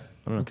looks. Yeah.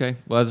 I don't know. Okay.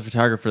 Well, as a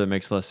photographer, that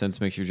makes less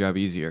sense. Makes your job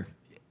easier.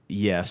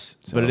 Yes,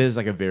 So- but it is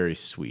like a very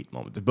sweet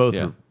moment. Both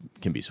Yeah.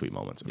 can be sweet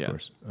moments, of Yeah.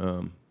 course.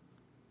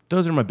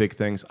 Those are my big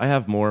things. I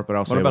have more, but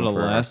I'll What save about them a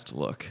for last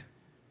look?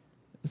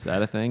 Is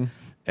that a thing?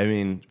 I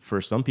mean,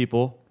 for some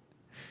people,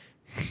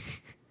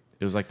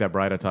 it was like that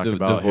bride I talked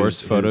about.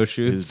 Divorce photo whose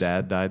shoots?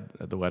 dad died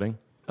at the wedding.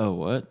 Oh,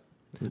 what?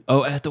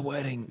 Oh, at the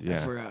wedding. I Yeah.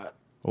 forgot.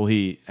 Well,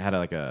 he had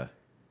like a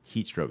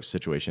heat stroke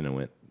situation and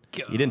went.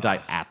 He didn't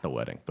die at the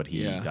wedding, but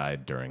he Yeah.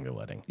 died during the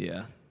wedding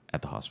Yeah.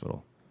 at the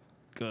hospital.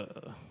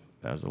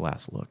 That was the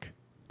last look.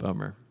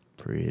 Bummer.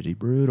 Pretty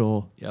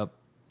brutal. Yep.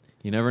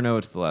 You never know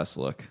it's the last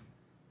look.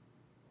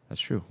 That's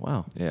true.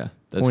 Wow. Yeah.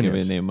 That's going to be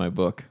Poignant. the name of my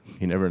book.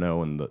 You never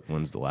know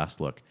when's the last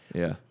look.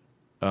 Yeah.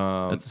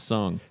 That's a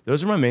song.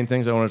 Those are my main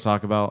things I want to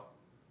talk about.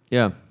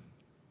 Yeah.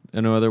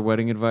 And no other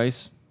wedding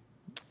advice?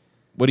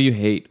 What do you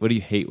hate? What do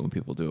you hate when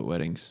people do at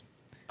weddings?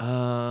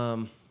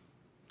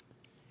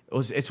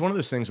 It's one of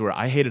those things where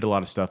I hated a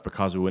lot of stuff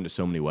because we went to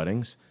so many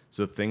weddings.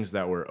 So things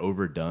that were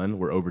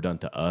overdone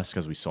to us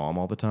because we saw them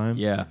all the time.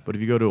 Yeah. But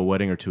if you go to a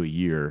wedding or two a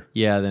year,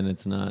 Yeah, then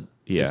it's not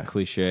Yeah. as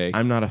cliche.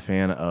 I'm not a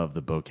fan of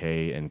the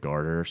bouquet and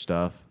garter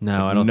stuff. No,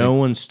 Like, I don't No think-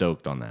 one's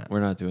stoked on that. We're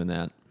not doing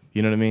that.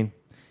 You know what I mean?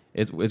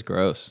 It's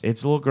gross.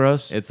 It's a little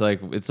gross. It's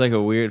like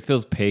a weird. It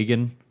feels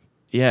pagan,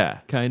 Yeah,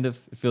 kind of.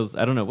 It feels.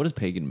 I don't know. What does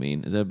pagan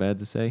mean? Is that bad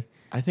to say?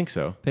 I think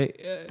so. Pa-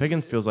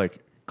 Pagan feels like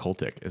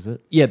cultic, is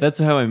it? yeah, that's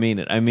how I mean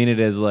it. I mean it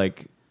as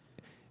like,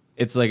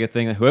 it's like a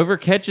thing. That whoever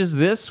catches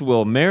this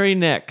will marry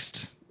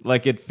next.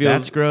 Like it feels.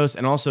 That's gross.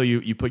 And also,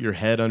 you put your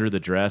head under the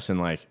dress and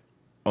like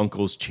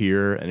uncles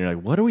cheer, and you're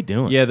like, what are we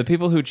doing? Yeah, the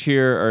people who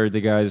cheer are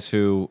the guys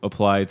who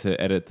apply to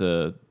edit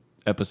the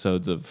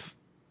episodes of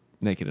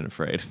Naked and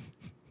Afraid.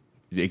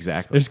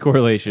 Exactly. There's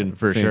correlation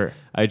For between- sure.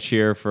 I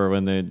cheer for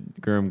when the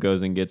groom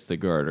goes and gets the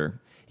garter.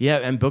 Yeah,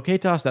 and bouquet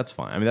toss, that's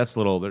fine. I mean, that's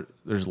little.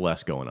 There's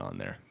less going on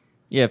there.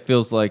 Yeah, it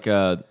feels like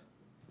that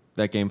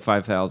game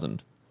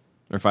 5,000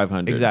 or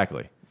 500.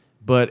 Exactly.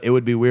 But it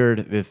would be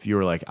weird if you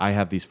were like, I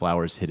have these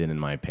flowers hidden in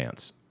my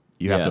pants.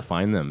 You have Yeah. to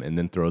find them and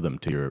then throw them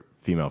to your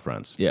female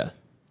friends. Yeah.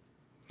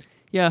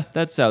 Yeah,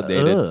 that's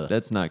outdated. Ugh.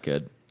 That's not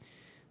good.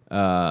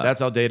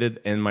 That's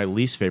outdated. And my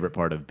least favorite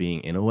part of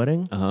being in a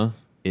wedding Uh-huh.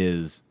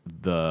 is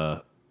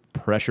the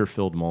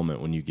pressure-filled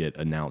moment when you get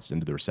announced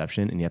into the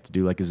reception and you have to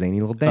do like a zany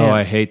little dance. Oh,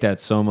 I hate that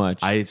so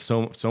much.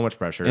 so much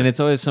pressure. and it's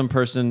always some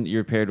person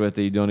you're paired with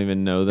that you don't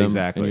even know them.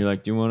 Exactly. And you're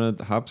like, do you want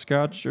a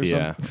hopscotch or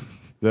yeah. something?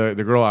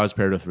 The girl I was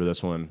paired with for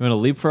this one, You want to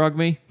leapfrog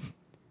me?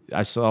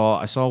 I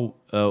saw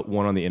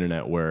one on the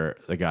internet where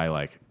the guy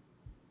like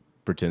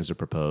pretends to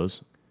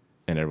propose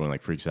and everyone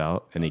like freaks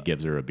out and he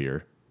gives her a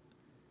beer.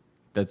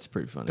 That's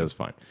pretty funny. It was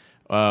fine.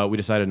 We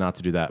decided not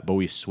to do that, but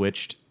we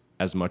switched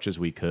as much as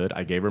we could.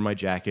 I gave her my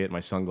jacket, my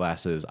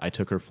sunglasses. I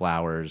took her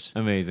flowers.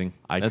 Amazing.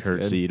 I That's good.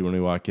 curtsied when we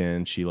walked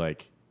in. She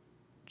like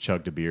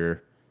chugged a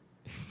beer.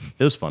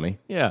 It was funny,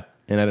 Yeah.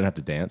 and I didn't have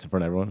to dance in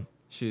front of everyone.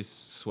 She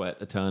sweat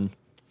a ton.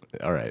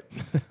 All right.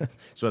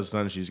 So that's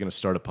done. She's going to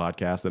start a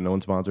podcast that no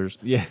one sponsors.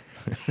 Yeah.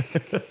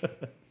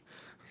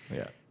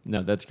 Yeah.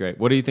 No, that's great.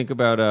 What do you think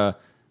about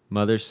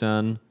mother,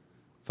 son,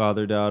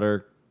 father,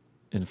 daughter,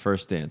 and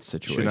first dance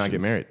situations? Should not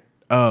get married.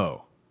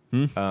 Oh.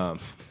 Yeah,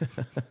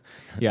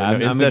 No,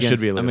 I'm incest against, should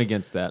be I'm illegal.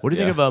 against that. What do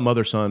you yeah. think about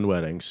mother-son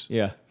weddings?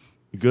 Yeah.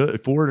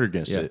 Good for it or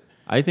against Yeah. it?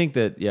 I think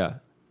that, yeah.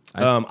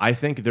 I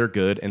think they're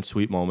good and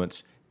sweet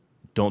moments.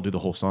 Don't do the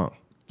whole song.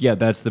 Yeah,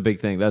 that's the big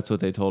thing. That's what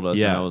they told us.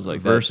 Yeah. And I was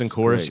like, verse that's and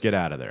chorus, great. get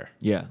out of there.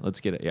 Yeah, let's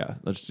get it. Yeah,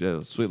 let's do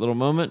a sweet little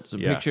moment, some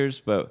Yeah.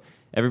 pictures, but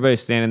everybody's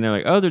standing there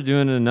like, oh, they're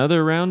doing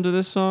another round of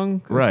this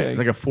song? Right. Okay. It's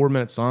like a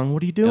 4-minute song.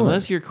 What are you doing?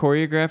 Unless you're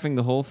choreographing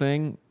the whole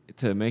thing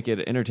to make it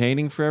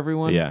entertaining for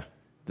everyone, Yeah.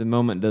 the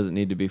moment doesn't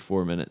need to be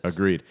 4 minutes.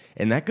 Agreed.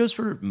 And that goes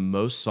for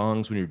most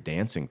songs when you're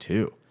dancing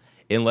too.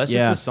 Unless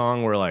it's Yeah. a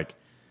song where like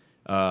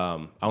I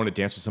want to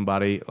dance with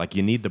somebody, like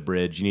you need the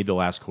bridge, you need the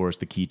last chorus,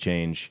 the key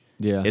change.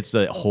 Yeah. It's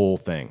the whole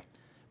thing.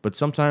 But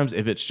sometimes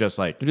if it's just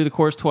like We do the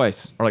chorus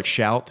twice. or like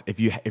shout, if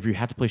you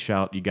have to play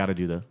shout, you got to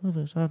do the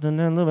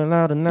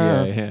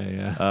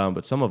Yeah.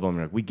 But some of them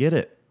are like, we get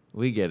it.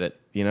 We get it.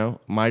 You know,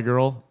 my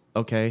girl,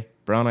 okay,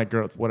 brown eyed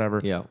girl,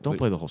 whatever. Yeah, Don't we-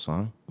 play the whole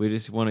song. We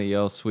just want to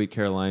yell Sweet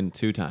Caroline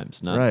 2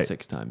 times, not Right.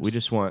 6 times. We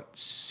just want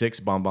 6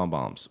 bomb bomb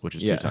bombs, which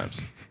is Yeah. 2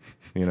 times.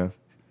 You know?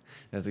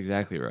 That's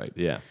exactly right.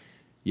 Yeah.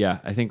 Yeah,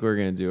 I think we're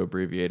going to do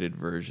abbreviated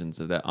versions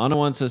of that. Anna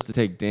wants us to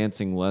take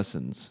dancing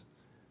lessons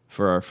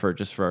for our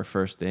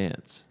first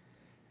dance.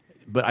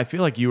 But I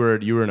feel like you were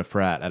in a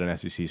frat at an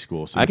SEC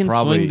school, so I you can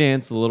probably swing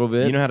dance a little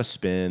bit. You know how to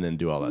spin and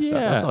do all that stuff.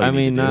 yeah, That's all you I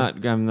need mean, to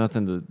do. I'm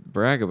nothing to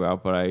brag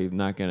about, but I'm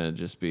not going to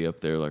just be up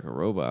there like a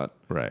robot.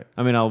 Right.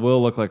 I mean, I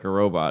will look like a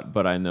robot,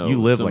 but I know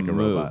You live some like a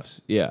robot.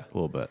 moves. Yeah, A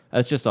little bit.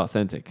 that's just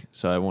authentic,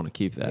 so I want to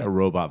keep that.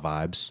 Robot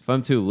vibes. If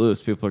I'm too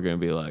loose, people are going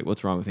to be like,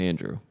 "What's wrong with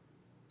Andrew?"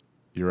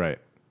 You're right.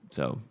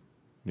 So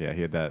Yeah,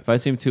 he had that. if I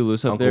seem too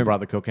loose up Uncle there, brought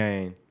the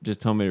cocaine.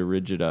 just tell me to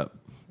ridge it up.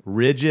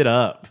 Ridge it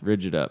up.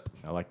 Ridge it up.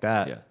 I like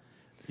that. Yeah.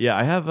 Yeah,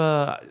 I have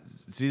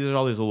these are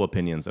all these little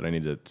opinions that I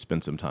need to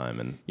spend some time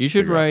and You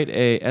should figure out. write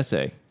a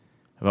essay.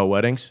 About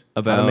weddings?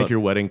 How to About- make your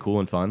wedding cool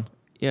and fun?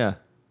 Yeah.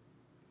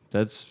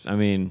 I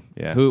mean,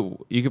 Yeah.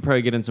 who you could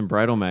probably get in some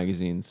bridal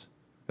magazines.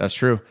 That's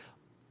true.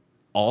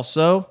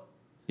 Also,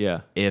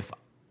 Yeah. if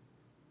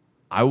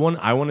I want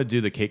to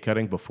do the cake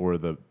cutting before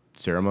the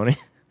ceremony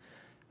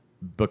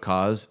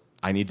because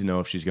I need to know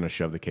if she's going to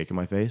shove the cake in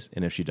my face,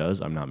 and if she does,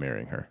 I'm not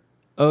marrying her.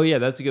 Oh yeah,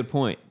 that's a good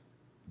point.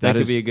 That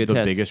could is be a good the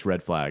test. biggest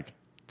red flag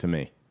to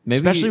me. Maybe-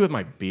 Especially with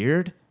my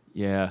beard.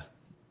 Yeah.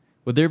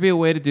 Would there be a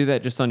way to do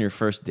that just on your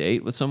first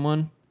date with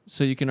someone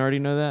so you can already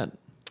know that?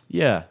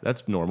 Yeah,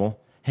 that's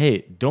normal.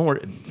 Hey, don't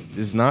worry. This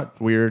is not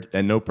weird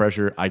and no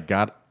pressure. I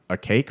got a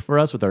cake for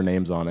us with our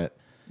names on it.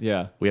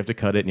 Yeah. We have to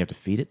cut it and you have to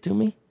feed it to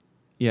me.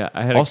 Yeah.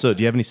 I had Also,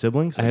 do you have any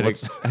siblings? I had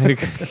What's-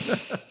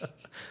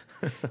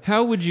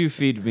 How would you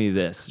feed me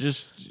this?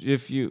 Just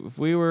if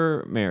we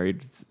were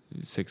married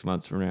 6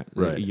 months from now,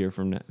 Right. a year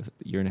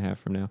and a half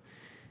from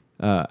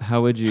now,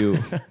 how would you?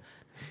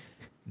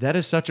 That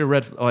is such a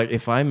red. Like,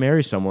 if I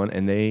marry someone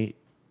and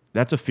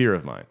that's a fear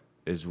of mine.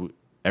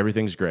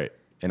 Everything's great,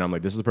 and I'm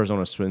like, this is the person I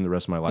want to spend the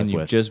rest of my life and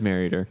you've with. just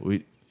married her.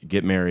 We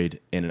get married,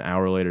 and an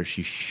hour later,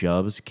 she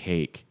shoves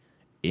cake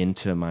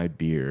into my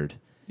beard.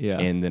 Yeah.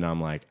 and then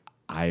I'm like,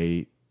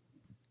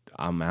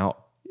 I'm out.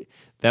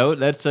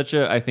 That's such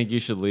a I think you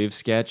should leave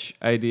sketch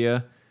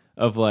idea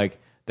of like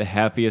the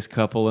happiest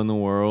couple in the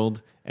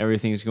world.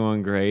 Everything's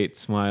going great,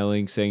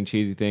 smiling, saying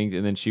cheesy things,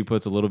 and then she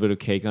puts a little bit of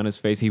cake on his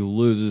face. He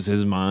loses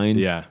his mind.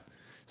 Yeah.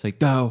 It's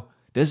like, no,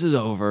 this is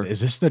over.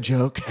 Is this the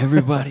joke?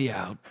 Everybody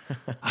out.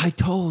 I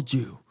told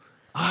you.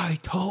 I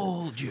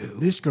told you.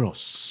 This girl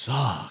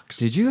sucks.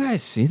 Did you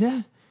guys see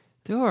that?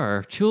 There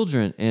are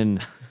children in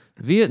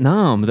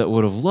Vietnam that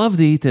would have loved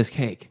to eat this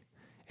cake,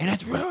 and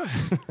it's ruined.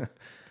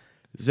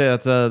 Yeah,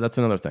 that's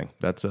another thing.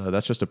 That's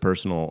just a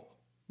personal.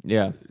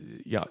 Yeah.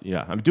 Yeah.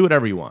 I mean, do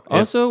whatever you want.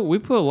 Also, we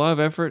put a lot of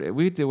effort.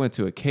 We went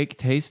to a cake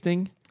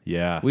tasting.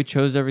 Yeah. We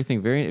chose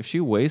everything very. If she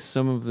wastes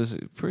some of this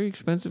pretty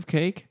expensive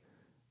cake,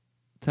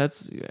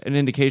 that's an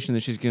indication that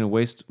she's going to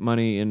waste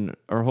money in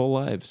our whole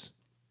lives.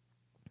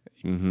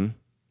 Mm-hmm.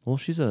 Well,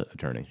 she's an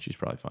attorney. She's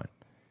probably fine.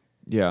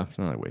 Yeah, It's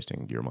not like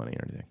wasting your money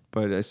or anything.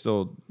 but I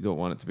still don't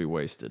want it to be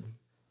wasted.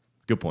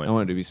 Good point. I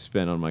want it to be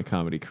spent on my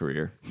comedy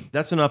career.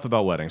 That's enough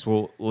about weddings.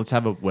 Well, let's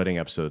have a wedding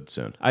episode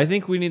soon. I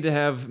think we need to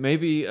have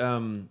maybe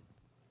in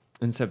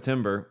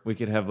September we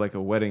could have like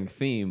a wedding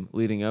theme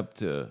leading up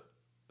to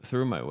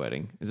through my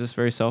wedding. Is this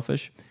very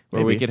selfish?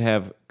 Where we Maybe. could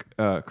have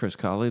Chris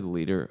Colley, the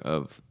leader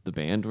of the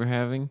band we're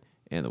having,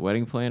 and the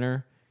wedding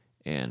planner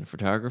and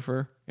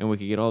photographer, and we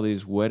could get all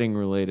these wedding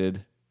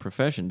related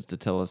professions to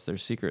tell us their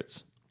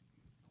secrets.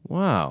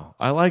 Wow,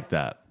 I like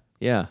that.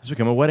 Yeah. Let's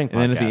become a wedding podcast.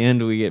 And then at the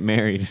end we get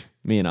married,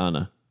 me and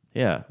Anna.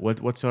 Yeah.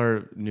 What's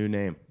our new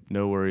name?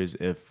 No worries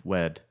if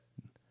wed.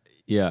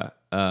 Yeah.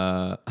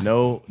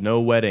 No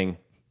wedding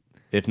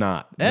if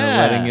not. No Yeah.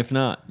 wedding if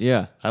not.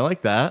 Yeah. I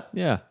like that.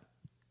 Yeah.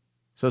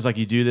 So it's like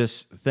you do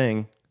this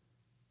thing,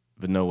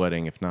 but no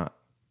wedding if not.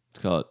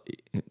 Let's call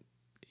it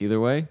either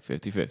way,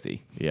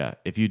 50-50. Yeah.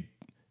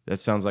 That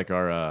sounds like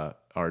our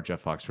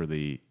Jeff Fox for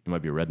it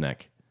might be a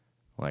redneck.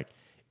 Like,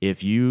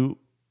 if you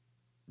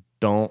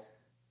don't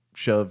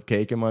shove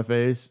cake in my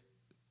face,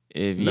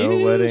 If No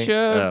you wedding? I don't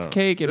shove know.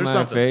 cake in There's my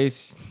something.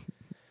 face,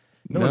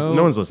 no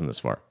one's listened this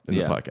far in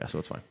Yeah. the podcast, so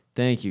it's fine.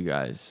 thank you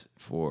guys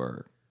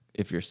for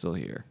if you're still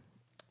here.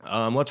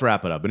 Let's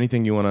wrap it up.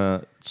 Anything you want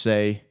to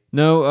say?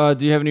 No,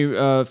 do you have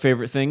any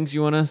favorite things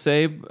you want to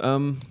say?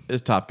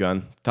 Is Top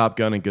Gun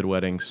and good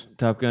weddings.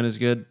 Top Gun is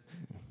good.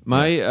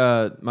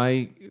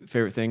 My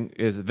favorite thing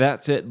is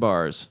That's It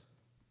bars.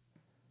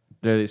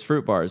 They're these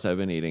fruit bars I've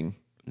been eating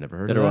Never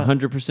heard that of are that.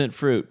 100%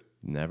 fruit.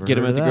 Never Get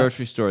them heard at of the that.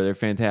 grocery store. They're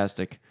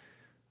fantastic.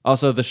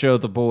 Also, the show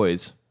The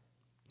Boys,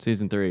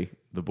 season 3.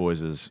 The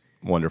Boys is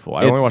wonderful.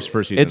 I only watched the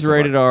first season. It's so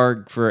rated far.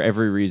 R for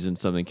every reason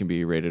something can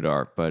be rated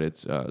R, but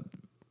it's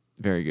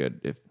very good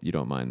if you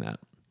don't mind that.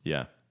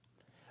 Yeah.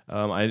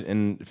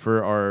 And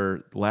for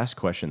our last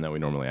question that we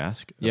normally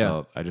ask,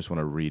 Yeah. I just want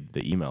to read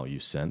the email you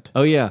sent.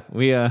 Oh yeah,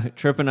 we Aaron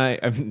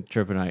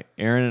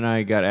and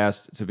I got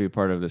asked to be a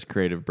part of this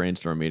creative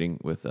brainstorm meeting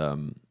with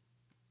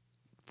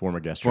Former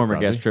guest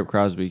Trip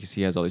Crosby because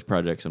he has all these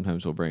projects.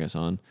 Sometimes he'll bring us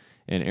on,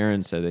 and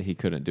Aaron said that he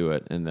couldn't do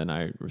it, and then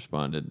I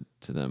responded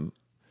to them.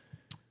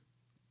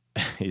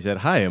 He said,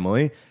 "Hi,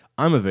 Emily.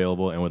 I'm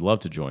available and would love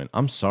to join.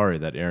 I'm sorry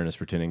that Aaron is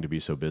pretending to be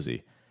so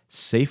busy.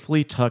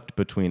 Safely tucked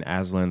between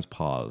Aslan's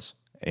paws,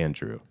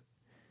 Andrew."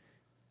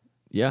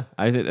 Yeah,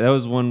 that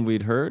was one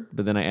we'd heard,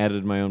 but then I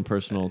added my own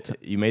personal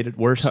You made it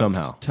worse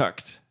somehow.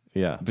 tucked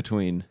Yeah.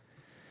 between.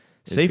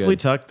 It's Safely good.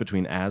 tucked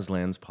between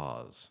Aslan's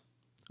paws.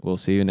 We'll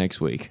see you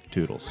next week.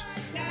 Toodles.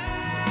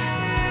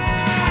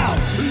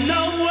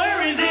 No